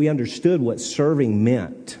 But if we understood what serving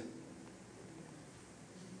meant,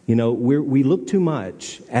 you know, we look too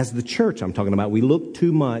much, as the church I'm talking about, we look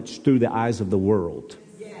too much through the eyes of the world.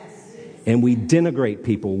 Yes. And we denigrate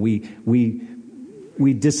people.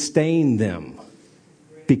 We disdain them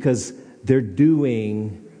because they're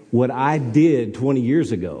doing what I did 20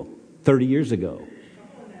 years ago, 30 years ago.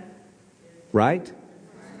 Right?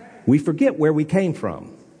 We forget where we came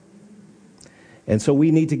from. And so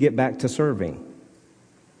we need to get back to serving.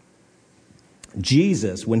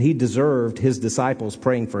 Jesus, when he deserved his disciples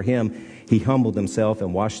praying for him, he humbled himself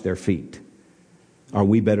and washed their feet. Are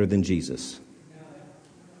we better than Jesus?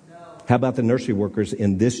 No. How about the nursery workers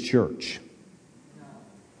in this church?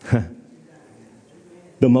 No.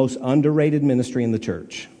 The most underrated ministry in the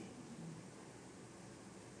church.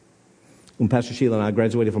 When Pastor Sheila and I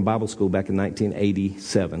graduated from Bible school back in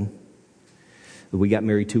 1987, we got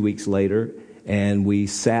married 2 weeks later. And we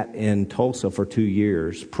sat in Tulsa for 2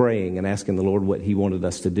 years praying and asking the Lord what he wanted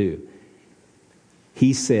us to do.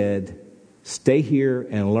 He said, stay here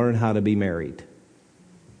and learn how to be married.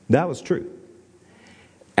 That was true.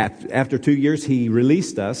 After 2 years, he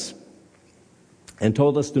released us and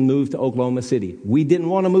told us to move to Oklahoma City. We didn't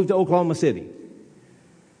want to move to Oklahoma City.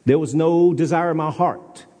 There was no desire in my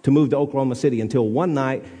heart to move to Oklahoma City until one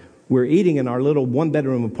night we're eating in our little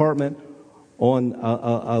one-bedroom apartment on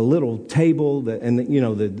a little table,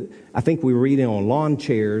 I think we were eating on lawn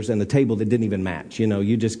chairs and a table that didn't even match. You know,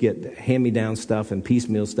 you just get hand-me-down stuff and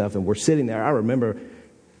piecemeal stuff, and we're sitting there. I remember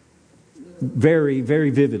very,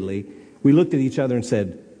 very vividly, we looked at each other and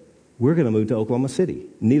said, we're going to move to Oklahoma City.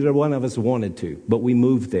 Neither one of us wanted to, but we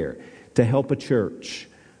moved there to help a church.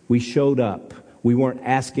 We showed up. We weren't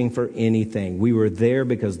asking for anything. We were there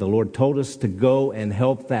because the Lord told us to go and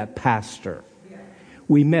help that pastor.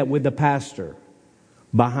 We met with the pastor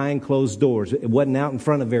behind closed doors. It wasn't out in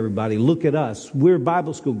front of everybody. Look at us. We're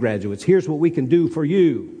Bible school graduates. Here's what we can do for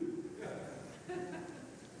you.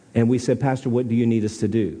 And we said, Pastor, what do you need us to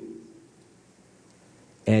do?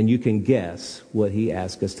 And you can guess what he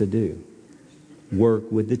asked us to do.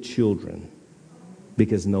 Work with the children.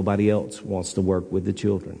 Because nobody else wants to work with the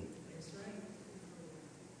children.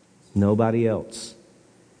 Nobody else.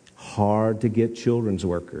 Hard to get children's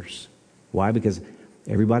workers. Why? Because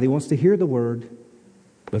everybody wants to hear the word,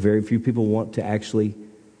 but very few people want to actually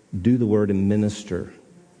do the word and minister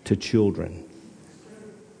to children.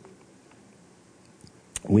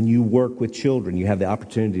 When you work with children, you have the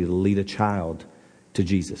opportunity to lead a child to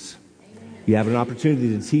Jesus. You have an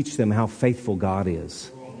opportunity to teach them how faithful God is,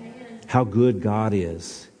 how good God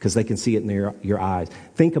is, because they can see it in your eyes.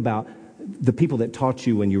 Think about the people that taught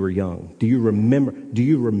you when you were young. Do you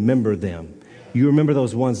remember them? You remember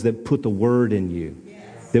those ones that put the word in you,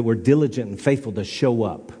 that were diligent and faithful to show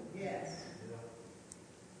up.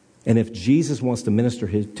 And if Jesus wants to minister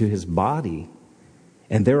to his body,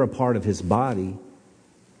 and they're a part of his body,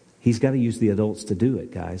 he's got to use the adults to do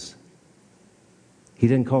it, guys. He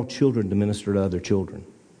didn't call children to minister to other children.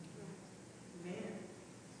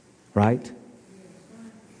 Right?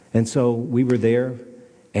 And so we were there,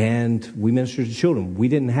 and we ministered to children. We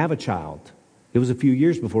didn't have a child. It was a few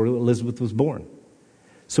years before Elizabeth was born.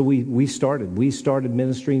 So we started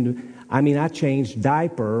ministering. I changed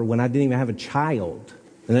diaper when I didn't even have a child.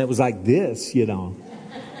 And it was like this,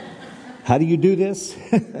 How do you do this?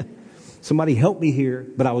 Somebody help me here.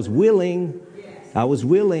 But I was willing.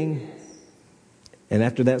 And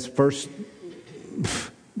after that first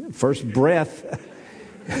breath,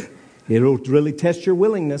 it'll really test your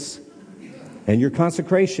willingness and your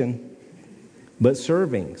consecration. But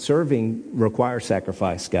serving requires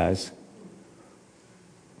sacrifice, guys.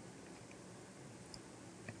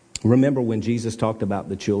 Remember when Jesus talked about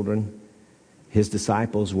the children? His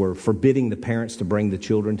disciples were forbidding the parents to bring the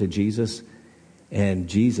children to Jesus. And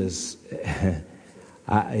Jesus,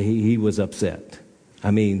 he was upset.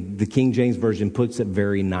 The King James Version puts it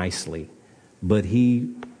very nicely. But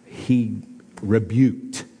he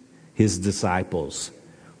rebuked his disciples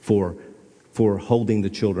for holding the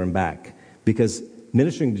children back. Because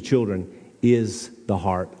ministering to children is the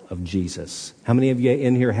heart of Jesus. How many of you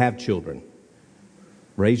in here have children?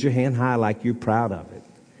 Raise your hand high like you're proud of it.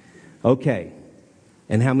 Okay.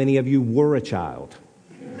 And how many of you were a child?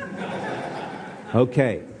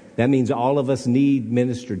 Okay. That means all of us need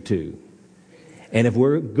ministered to. And if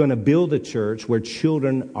we're going to build a church where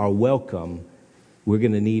children are welcome, we're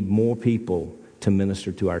going to need more people to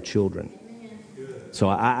minister to our children. So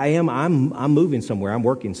I'm moving somewhere. I'm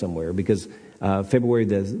working somewhere because February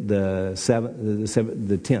the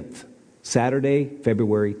 10th, Saturday,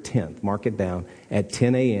 February 10th, mark it down, at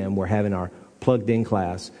 10 a.m. we're having our plugged in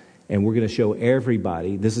class, and we're going to show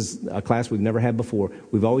everybody. This is a class we've never had before.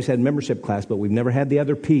 We've always had membership class, but we've never had the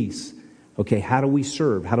other piece. Okay, how do we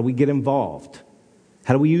serve? How do we get involved?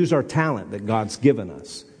 How do we use our talent that God's given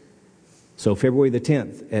us? So February the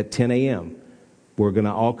 10th at 10 a.m., we're going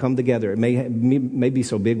to all come together. It may be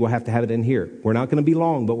so big we'll have to have it in here. We're not going to be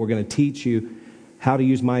long, but we're going to teach you how to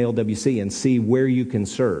use My LWC and see where you can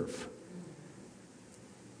serve.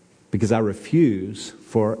 Because I refuse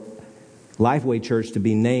for Lifeway Church to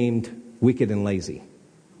be named wicked and lazy.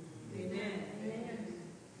 Amen.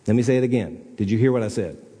 Let me say it again. Did you hear what I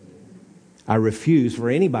said? I refuse for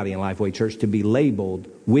anybody in Lifeway Church to be labeled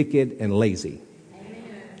wicked and lazy.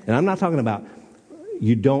 Amen. And I'm not talking about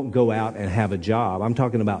you don't go out and have a job. I'm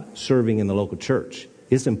talking about serving in the local church.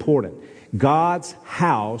 It's important. God's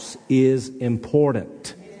house is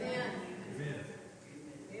important.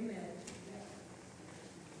 Amen.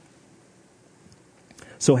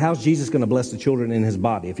 So how's Jesus going to bless the children in his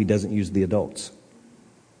body if he doesn't use the adults?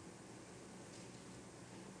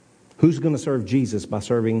 Who's going to serve Jesus by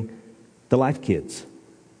serving the life kids?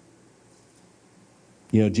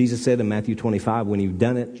 Jesus said in Matthew 25, when you've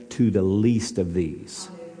done it to the least of these.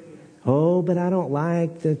 Oh, but I don't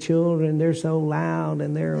like the children. They're so loud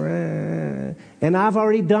and they're... And I've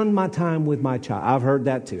already done my time with my child. I've heard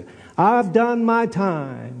that too. I've done my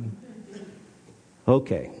time.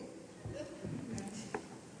 Okay.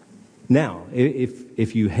 Now,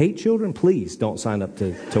 if you hate children, please don't sign up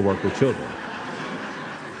to work with children.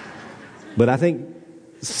 But I think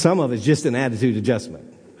some of it's just an attitude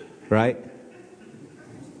adjustment, right?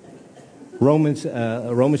 Romans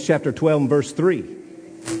chapter 12 and verse 3.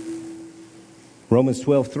 Romans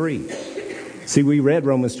 12:3. See, we read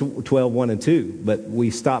Romans 12, 1 and 2, but we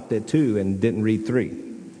stopped at 2 and didn't read 3.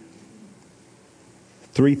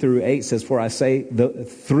 3 through 8 says, for I say,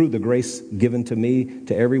 through the grace given to me,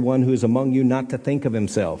 to everyone who is among you, not to think of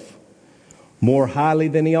himself more highly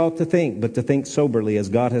than he ought to think, but to think soberly, as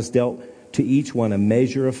God has dealt to each one a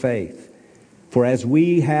measure of faith. For as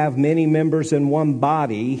we have many members in one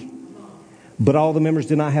body, but all the members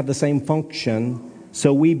do not have the same function,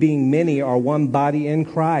 so we being many are one body in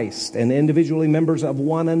Christ and individually members of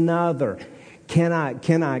one another. Can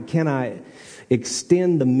I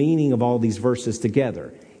extend the meaning of all these verses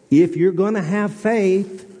together? If you're going to have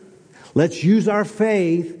faith, let's use our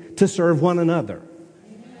faith to serve one another.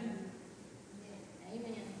 Amen.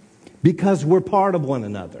 Because we're part of one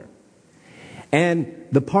another. And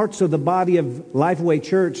the parts of the body of Lifeway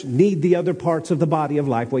Church need the other parts of the body of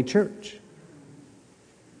Lifeway Church.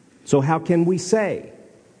 So how can we say,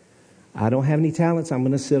 I don't have any talents. I'm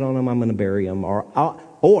going to sit on them. I'm going to bury them.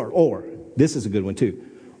 Or this is a good one too.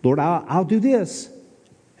 Lord, I'll do this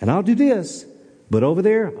and I'll do this. But over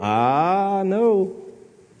there, no.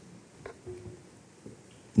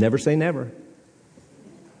 Never say never.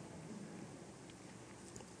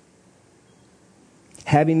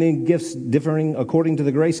 Having the gifts differing according to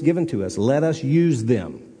the grace given to us, let us use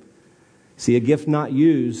them. See, a gift not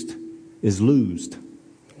used is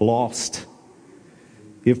lost.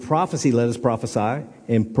 If prophecy, let us prophesy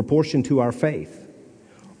in proportion to our faith.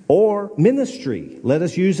 Or ministry, let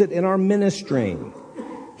us use it in our ministering.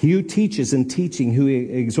 He who teaches in teaching, who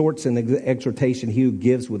exhorts in exhortation, he who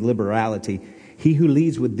gives with liberality, he who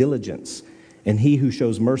leads with diligence, and he who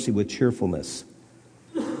shows mercy with cheerfulness.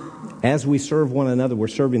 As we serve one another, we're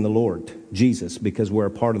serving the Lord Jesus because we're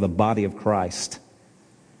a part of the body of Christ.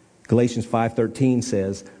 Galatians 5:13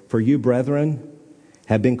 says, "For you, brethren,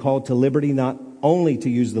 have been called to liberty, not only to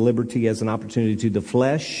use the liberty as an opportunity to the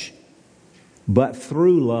flesh, but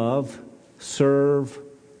through love serve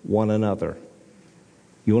one another."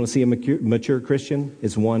 You want to see a mature Christian?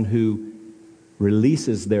 It's one who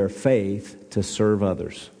releases their faith to serve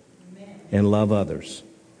others and love others.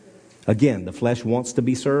 Again, the flesh wants to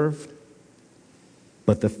be served,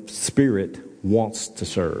 but the Spirit wants to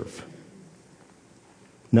serve.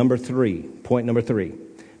 Point number three,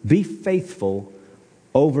 be faithful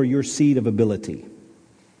over your seed of ability.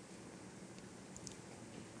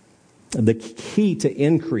 The key to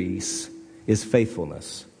increase is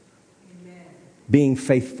faithfulness. Amen. Being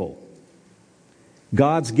faithful.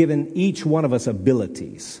 God's given each one of us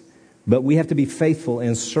abilities, but we have to be faithful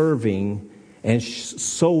in serving and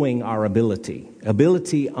sowing our ability.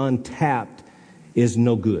 Ability untapped is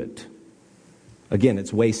no good. Again,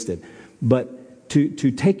 it's wasted. But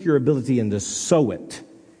to take your ability and to sow it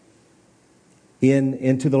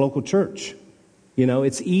into the local church. You know,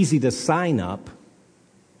 it's easy to sign up,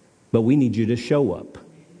 but we need you to show up.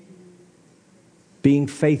 Being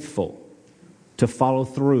faithful to follow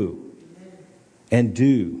through and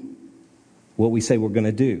do what we say we're going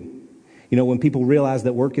to do. You know, when people realize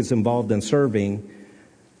that work is involved in serving,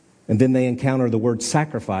 and then they encounter the word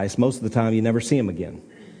sacrifice, most of the time you never see them again.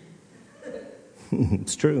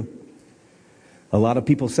 It's true. A lot of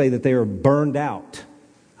people say that they are burned out.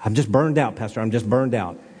 I'm just burned out, Pastor. I'm just burned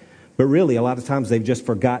out. But really, a lot of times they've just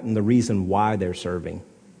forgotten the reason why they're serving.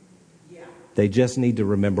 They just need to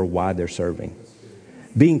remember why they're serving.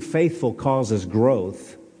 Being faithful causes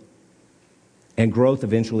growth, and growth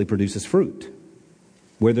eventually produces fruit.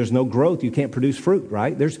 Where there's no growth, you can't produce fruit,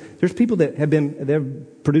 right? There's people that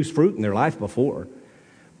they've produced fruit in their life before,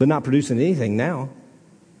 but not producing anything now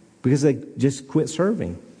because they just quit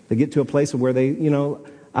serving. They get to a place where they,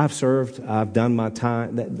 I've served, I've done my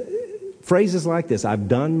time. Phrases like this, I've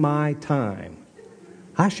done my time.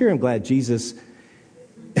 I sure am glad Jesus,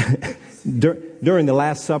 during the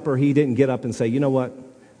Last Supper, he didn't get up and say, you know what,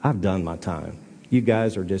 I've done my time. You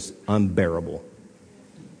guys are just unbearable.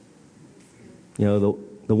 You know,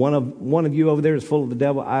 the one of you over there is full of the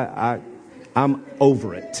devil. I'm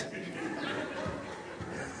over it.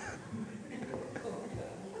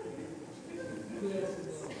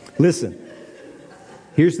 Listen,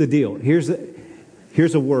 here's the deal. Here's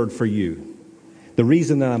a word for you. The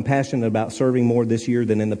reason that I'm passionate about serving more this year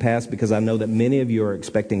than in the past, because I know that many of you are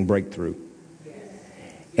expecting breakthrough.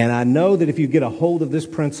 And I know that if you get a hold of this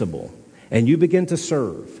principle and you begin to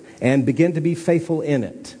serve and begin to be faithful in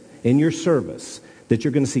it, in your service, that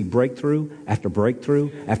you're going to see breakthrough after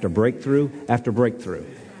breakthrough after breakthrough after breakthrough.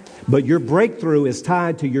 But your breakthrough is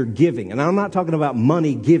tied to your giving. And I'm not talking about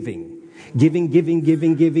money giving.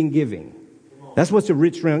 Giving. That's what the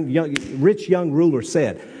rich young ruler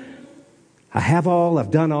said. I have all,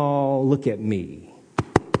 I've done all, look at me.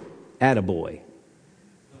 Attaboy.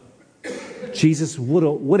 Jesus,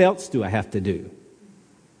 what else do I have to do?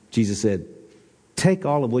 Jesus said, take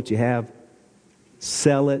all of what you have,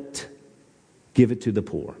 sell it, give it to the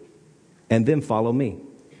poor, and then follow me.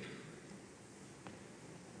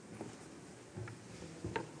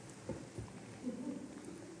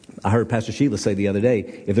 I heard Pastor Sheila say the other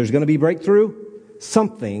day, if there's going to be breakthrough,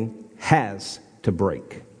 something has to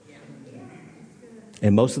break.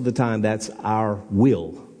 And most of the time, that's our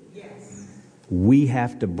will. We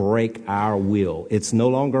have to break our will. It's no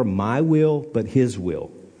longer my will, but His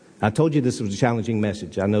will. I told you this was a challenging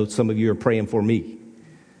message. I know some of you are praying for me.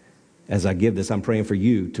 As I give this, I'm praying for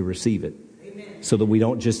you to receive it. Amen. So that we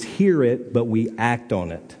don't just hear it, but we act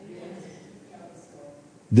on it.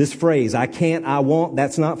 This phrase, I can't, I won't,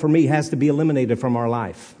 that's not for me, has to be eliminated from our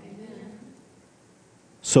life. Amen.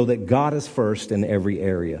 So that God is first in every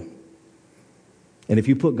area. And if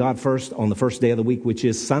you put God first on the first day of the week, which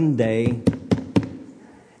is Sunday,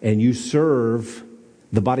 and you serve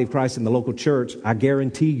the body of Christ in the local church, I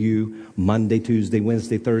guarantee you Monday, Tuesday,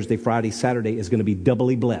 Wednesday, Thursday, Friday, Saturday is going to be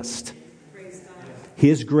doubly blessed.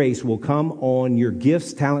 His grace will come on your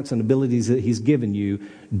gifts, talents, and abilities that He's given you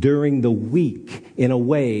during the week in a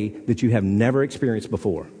way that you have never experienced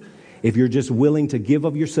before. If you're just willing to give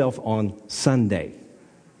of yourself on Sunday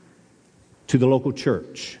to the local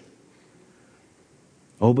church.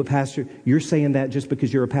 Oh, but Pastor, you're saying that just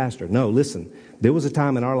because you're a pastor. No, listen. There was a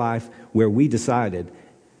time in our life where we decided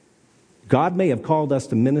God may have called us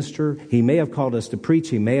to minister. He may have called us to preach.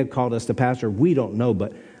 He may have called us to pastor. We don't know,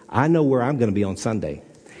 but I know where I'm going to be on Sunday.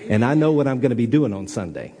 And I know what I'm going to be doing on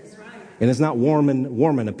Sunday. And it's not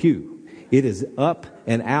warming a pew. It is up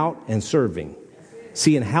and out and serving.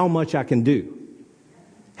 Seeing how much I can do.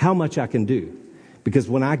 How much I can do. Because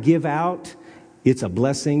when I give out, it's a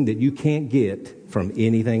blessing that you can't get from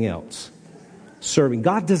anything else. Serving.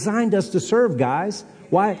 God designed us to serve, guys.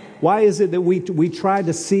 Why is it that we try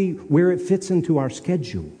to see where it fits into our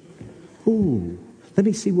schedule? Ooh, let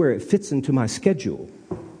me see where it fits into my schedule.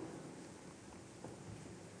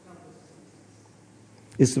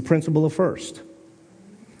 It's the principle of first.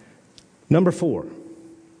 Number 4,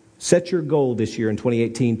 set your goal this year in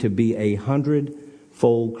 2018 to be a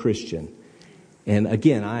 100-fold Christian. And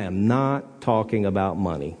again, I am not talking about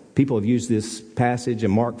money. People have used this passage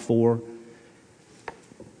in Mark 4.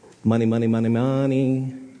 Money, money, money,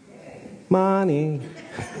 money. Money.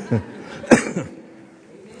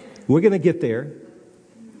 We're going to get there.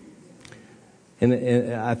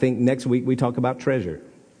 And I think next week we talk about treasure.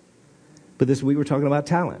 But this week we're talking about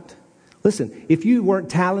talent. Listen, if you weren't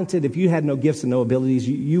talented, if you had no gifts and no abilities,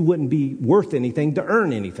 you wouldn't be worth anything to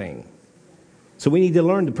earn anything. So we need to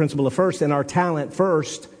learn the principle of first and our talent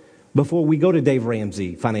first before we go to Dave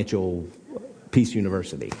Ramsey Financial Peace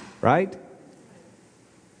University, right?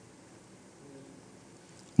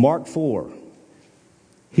 Mark 4.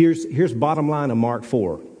 Here's bottom line of Mark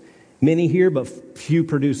 4. Many hear, but few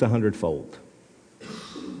produce 100-fold.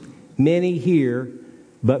 Many hear,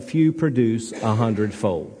 but few produce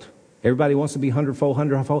 100-fold. Everybody wants to be 100-fold,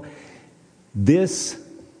 100-fold. This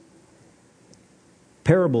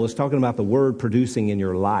parable is talking about the Word producing in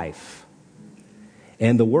your life.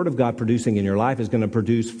 And the Word of God producing in your life is going to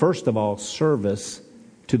produce, first of all, service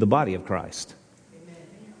to the body of Christ. Amen.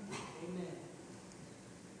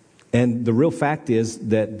 And the real fact is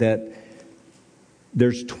that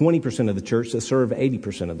there's 20% of the church that serve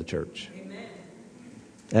 80% of the church. Amen.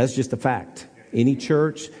 That's just a fact. Any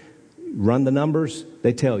church, run the numbers,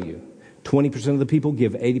 they tell you. 20% of the people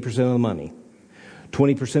give 80% of the money.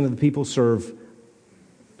 20% of the people serve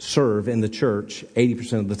in the church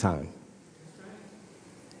 80% of the time.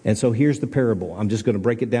 And so here's the parable. I'm just going to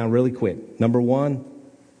break it down really quick. Number 1,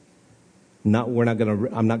 I'm not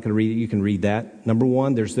going to read it. You can read that. Number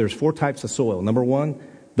 1, there's 4 types of soil. Number 1,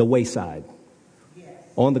 the wayside. Yes.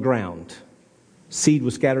 On the ground. Seed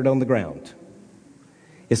was scattered on the ground.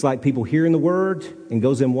 It's like people hearing the word and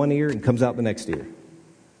goes in one ear and comes out the next ear.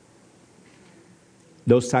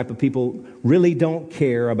 Those type of people really don't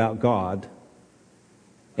care about God.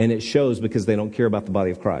 And it shows because they don't care about the body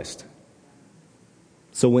of Christ.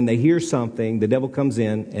 So when they hear something, the devil comes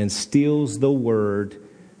in and steals the word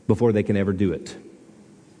before they can ever do it.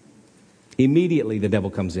 Immediately the devil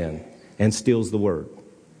comes in and steals the word.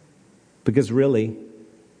 Because really,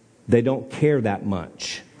 they don't care that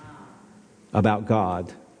much about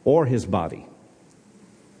God or His body.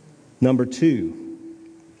 Number 2,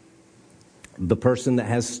 the person that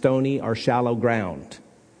has stony or shallow ground.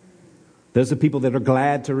 Those are people that are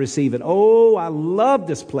glad to receive it. Oh, I love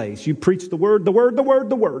this place. You preach the word, the word, the word,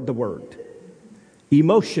 the word, the word.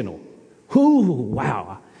 Emotional. Ooh,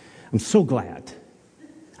 wow. I'm so glad.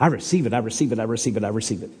 I receive it, I receive it, I receive it, I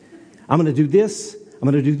receive it. I'm going to do this. I'm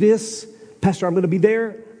going to do this. Pastor, I'm going to be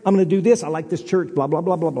there. I'm going to do this. I like this church, blah, blah,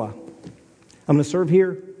 blah, blah, blah. I'm going to serve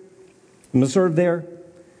here. I'm going to serve there.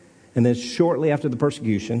 And then shortly after the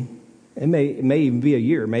persecution, it may even be a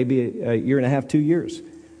year, maybe a year and a half, 2 years.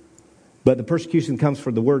 But the persecution comes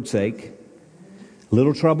for the word's sake.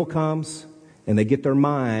 Little trouble comes, and they get their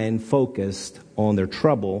mind focused on their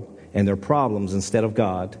trouble and their problems instead of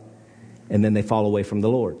God. And then they fall away from the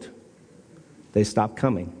Lord. They stop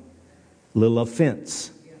coming. Little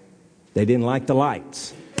offense. They didn't like the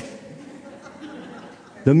lights.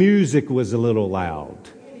 The music was a little loud.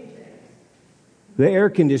 The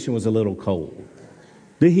air condition was a little cold.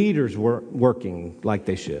 The heaters weren't working like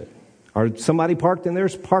they should. Or somebody parked in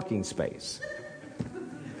there's parking space.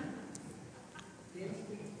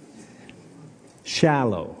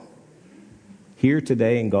 Shallow. Here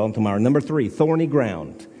today and gone tomorrow. Number 3, thorny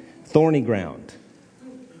ground. Thorny ground.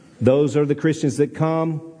 Those are the Christians that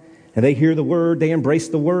come and they hear the word, they embrace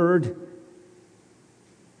the word.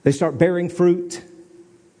 They start bearing fruit.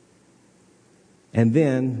 And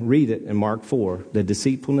then read it in Mark 4. The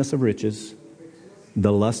deceitfulness of riches,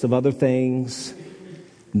 the lust of other things,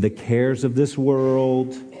 the cares of this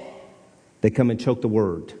world. They come and choke the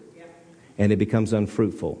word. And it becomes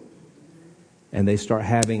unfruitful. And they start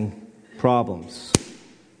having problems.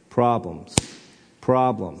 And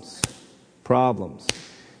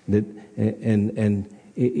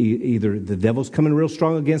either the devil's coming real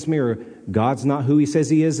strong against me, or God's not who he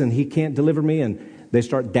says he is and he can't deliver me. And they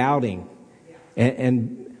start doubting.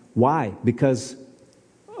 And why? Because,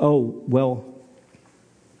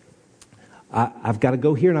 I've got to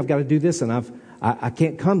go here and I've got to do this, and I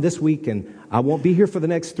can't come this week, and I won't be here for the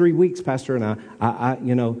next 3 weeks, Pastor. And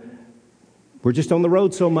I we're just on the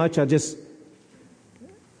road so much.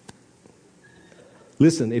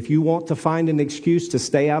 Listen, if you want to find an excuse to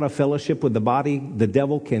stay out of fellowship with the body, the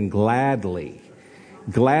devil can gladly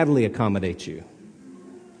accommodate you.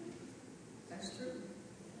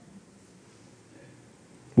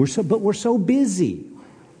 We're so busy.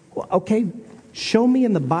 Well, okay, show me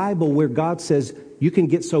in the Bible where God says you can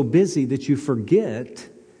get so busy that you forget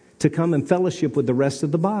to come and fellowship with the rest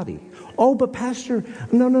of the body. Oh, but Pastor,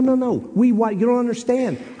 no. You don't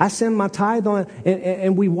understand. I send my tithe on,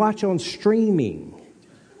 and we watch on streaming.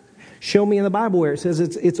 Show me in the Bible where it says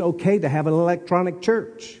it's okay to have an electronic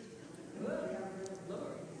church.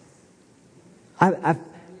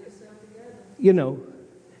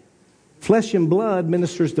 Flesh and blood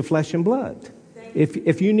ministers to flesh and blood.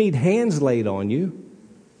 If you need hands laid on you,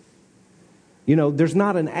 there's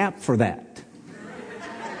not an app for that.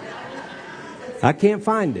 I can't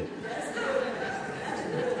find it.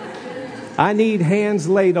 I need hands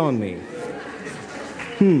laid on me.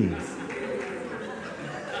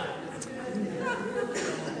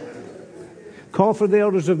 Call for the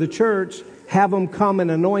elders of the church. Have them come and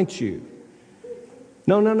anoint you.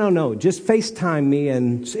 No. Just FaceTime me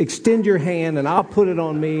and extend your hand and I'll put it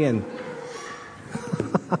on me. And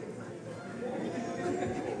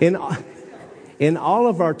in all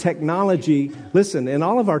of our technology,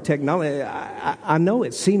 I know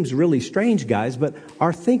it seems really strange, guys, but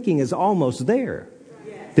our thinking is almost there.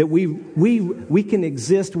 That we can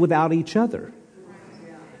exist without each other.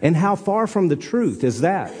 And how far from the truth is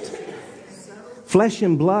that? Flesh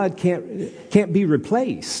and blood can't be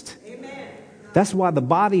replaced. That's why the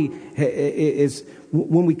body is,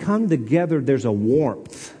 when we come together, there's a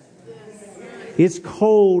warmth. It's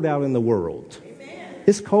cold out in the world.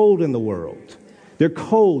 It's cold in the world. They're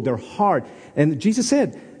cold, they're hard. And Jesus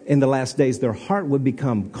said in the last days, their heart would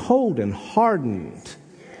become cold and hardened.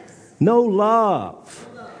 No love.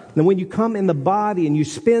 Now, when you come in the body and you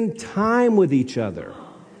spend time with each other,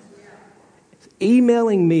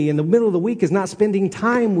 emailing me in the middle of the week is not spending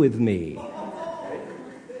time with me.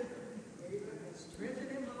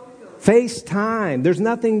 FaceTime. There's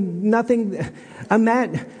nothing.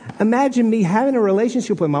 Imagine me having a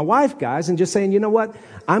relationship with my wife, guys, and just saying, you know what?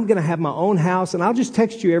 I'm going to have my own house, and I'll just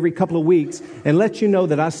text you every couple of weeks and let you know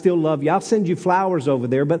that I still love you. I'll send you flowers over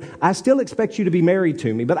there, but I still expect you to be married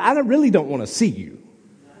to me, but I really don't want to see you.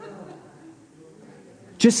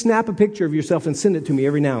 Just snap a picture of yourself and send it to me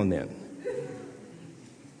every now and then.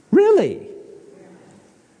 Really?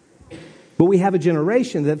 But we have a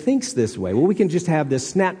generation that thinks this way. Well, we can just have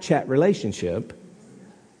this Snapchat relationship.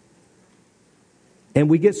 And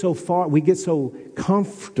we get so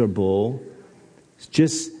comfortable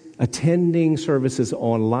just attending services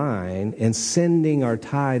online and sending our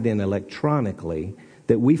tithe in electronically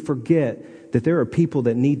that we forget that there are people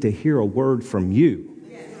that need to hear a word from you.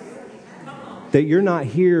 That you're not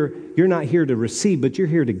here to receive, but you're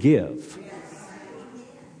here to give.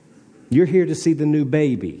 You're here to see the new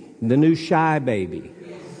baby, the new shy baby.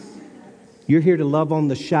 You're here to love on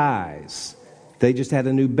the shies. They just had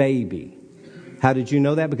a new baby. How did you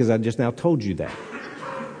know that? Because I just now told you that.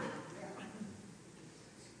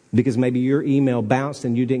 Because maybe your email bounced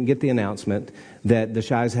and you didn't get the announcement that the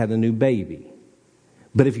shies had a new baby.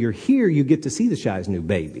 But if you're here, you get to see the shies' new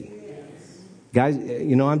baby. Guys,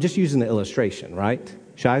 I'm just using the illustration, right?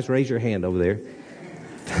 Shies, raise your hand over there.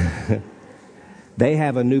 They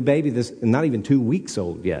have a new baby that's not even 2 weeks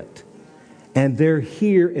old yet. And they're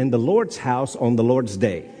here in the Lord's house on the Lord's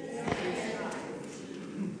day.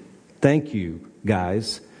 Thank you,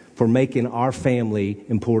 guys, for making our family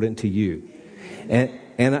important to you.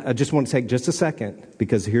 And I just want to take just a second,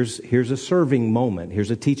 because here's a serving moment.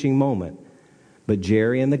 Here's a teaching moment. But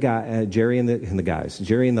Jerry and the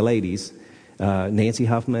ladies, Nancy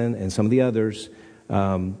Huffman and some of the others,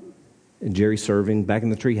 and Jerry serving back in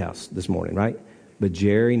the treehouse this morning, right? But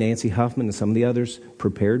Jerry, Nancy Huffman, and some of the others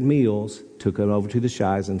prepared meals, took it over to the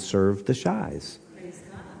Shies, and served the Shies.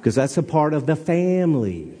 Because that's a part of the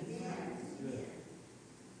family.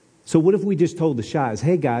 So what if we just told the Shies,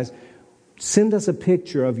 hey guys, send us a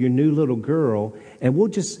picture of your new little girl, and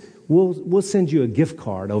we'll send you a gift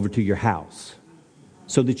card over to your house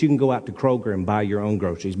so that you can go out to Kroger and buy your own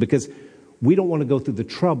groceries, because we don't want to go through the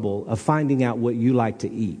trouble of finding out what you like to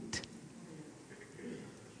eat.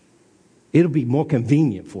 It'll be more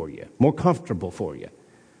convenient for you, more comfortable for you.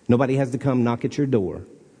 Nobody has to come knock at your door.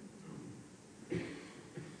 Do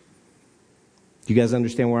you guys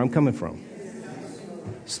understand where I'm coming from?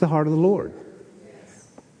 It's the heart of the Lord.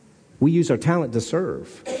 We use our talent to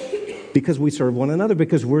serve because we serve one another,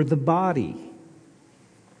 because we're the body.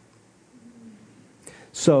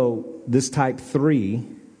 So this type 3,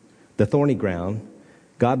 the thorny ground,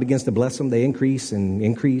 God begins to bless them. They increase and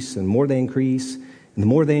increase, and more they increase. And the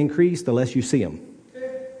more they increase, the less you see them.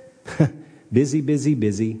 Busy, busy,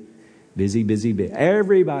 busy. Busy, busy, busy.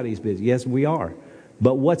 Everybody's busy. Yes, we are.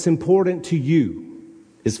 But what's important to you?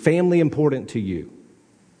 Is family important to you?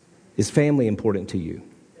 Is family important to you?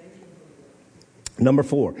 Number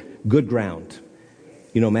 4, good ground.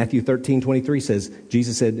 You know, Matthew 13:23 says,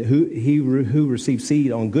 Jesus said, who receives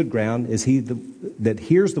seed on good ground is he that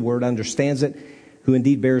hears the word, understands it, who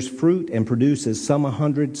indeed bears fruit and produces some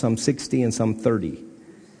 100, some 60, and some 30.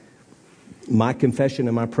 My confession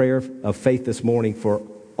and my prayer of faith this morning for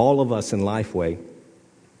all of us in Lifeway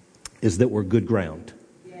is that we're good ground.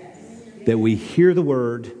 Yes. That we hear the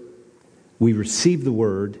word, we receive the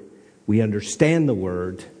word, we understand the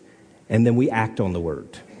word, and then we act on the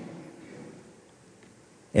word.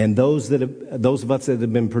 And those of us that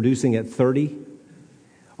have been producing at 30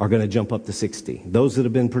 are going to jump up to 60. Those that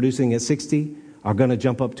have been producing at 60 are going to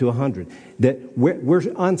jump up to 100. That we're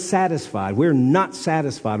unsatisfied. We're not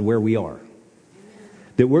satisfied where we are.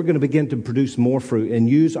 That we're going to begin to produce more fruit and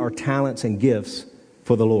use our talents and gifts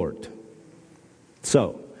for the Lord.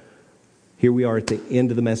 So, here we are at the end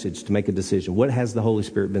of the message to make a decision. What has the Holy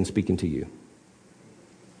Spirit been speaking to you?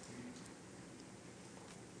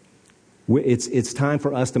 It's time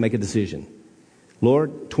for us to make a decision.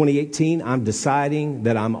 Lord, 2018, I'm deciding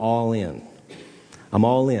that I'm all in. I'm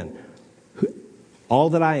all in.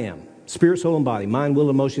 All that I am, spirit, soul, and body, mind, will,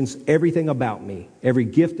 emotions, everything about me, every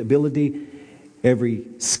gift, ability, every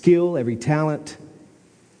skill, every talent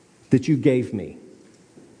that you gave me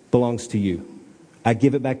belongs to you. I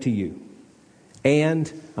give it back to you. And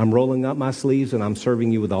I'm rolling up my sleeves and I'm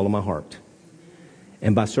serving you with all of my heart.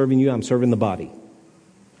 And by serving you, I'm serving the body.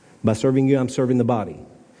 By serving you, I'm serving the body.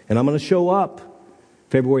 And I'm going to show up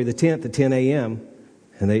February the 10th at 10 a.m.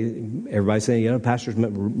 And everybody's saying, you know, Pastor's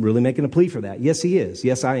really making a plea for that. Yes, he is.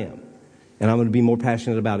 Yes, I am. And I'm going to be more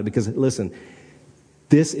passionate about it because, listen,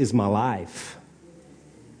 this is my life.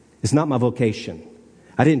 It's not my vocation.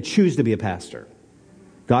 I didn't choose to be a pastor.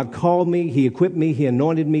 God called me. He equipped me. He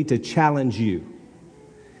anointed me to challenge you.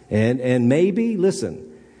 And maybe,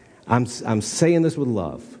 listen, I'm saying this with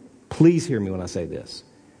love. Please hear me when I say this.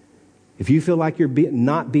 If you feel like you're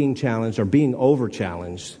not being challenged or being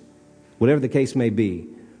over-challenged, whatever the case may be,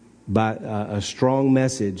 by a strong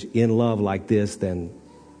message in love like this, then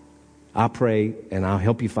I pray and I'll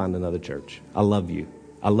help you find another church. I love you.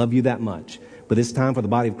 I love you that much. But it's time for the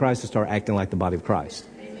body of Christ to start acting like the body of Christ.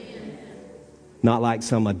 Amen. Not like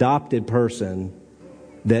some adopted person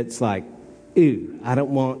that's like, ew, I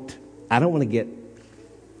don't want to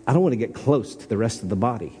get close to the rest of the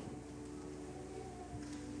body.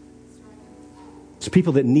 It's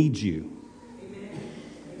people that need you.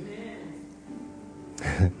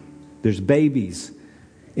 Amen. There's babies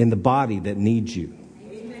in the body that need you.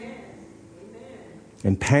 Amen.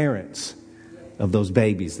 And parents of those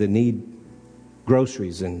babies that need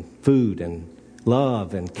groceries and food and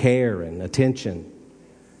love and care and attention.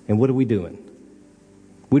 And what are we doing?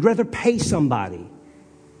 We'd rather pay somebody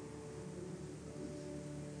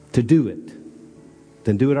to do it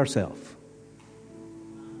than do it ourselves.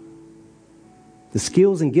 The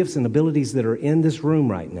skills and gifts and abilities that are in this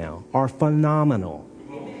room right now are phenomenal.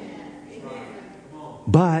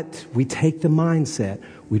 But we take the mindset,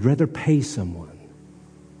 we'd rather pay someone.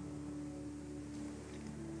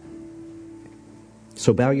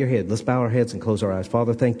 So bow your head. Let's bow our heads and close our eyes.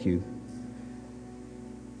 Father, thank you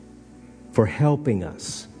for helping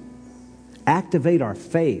us activate our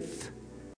faith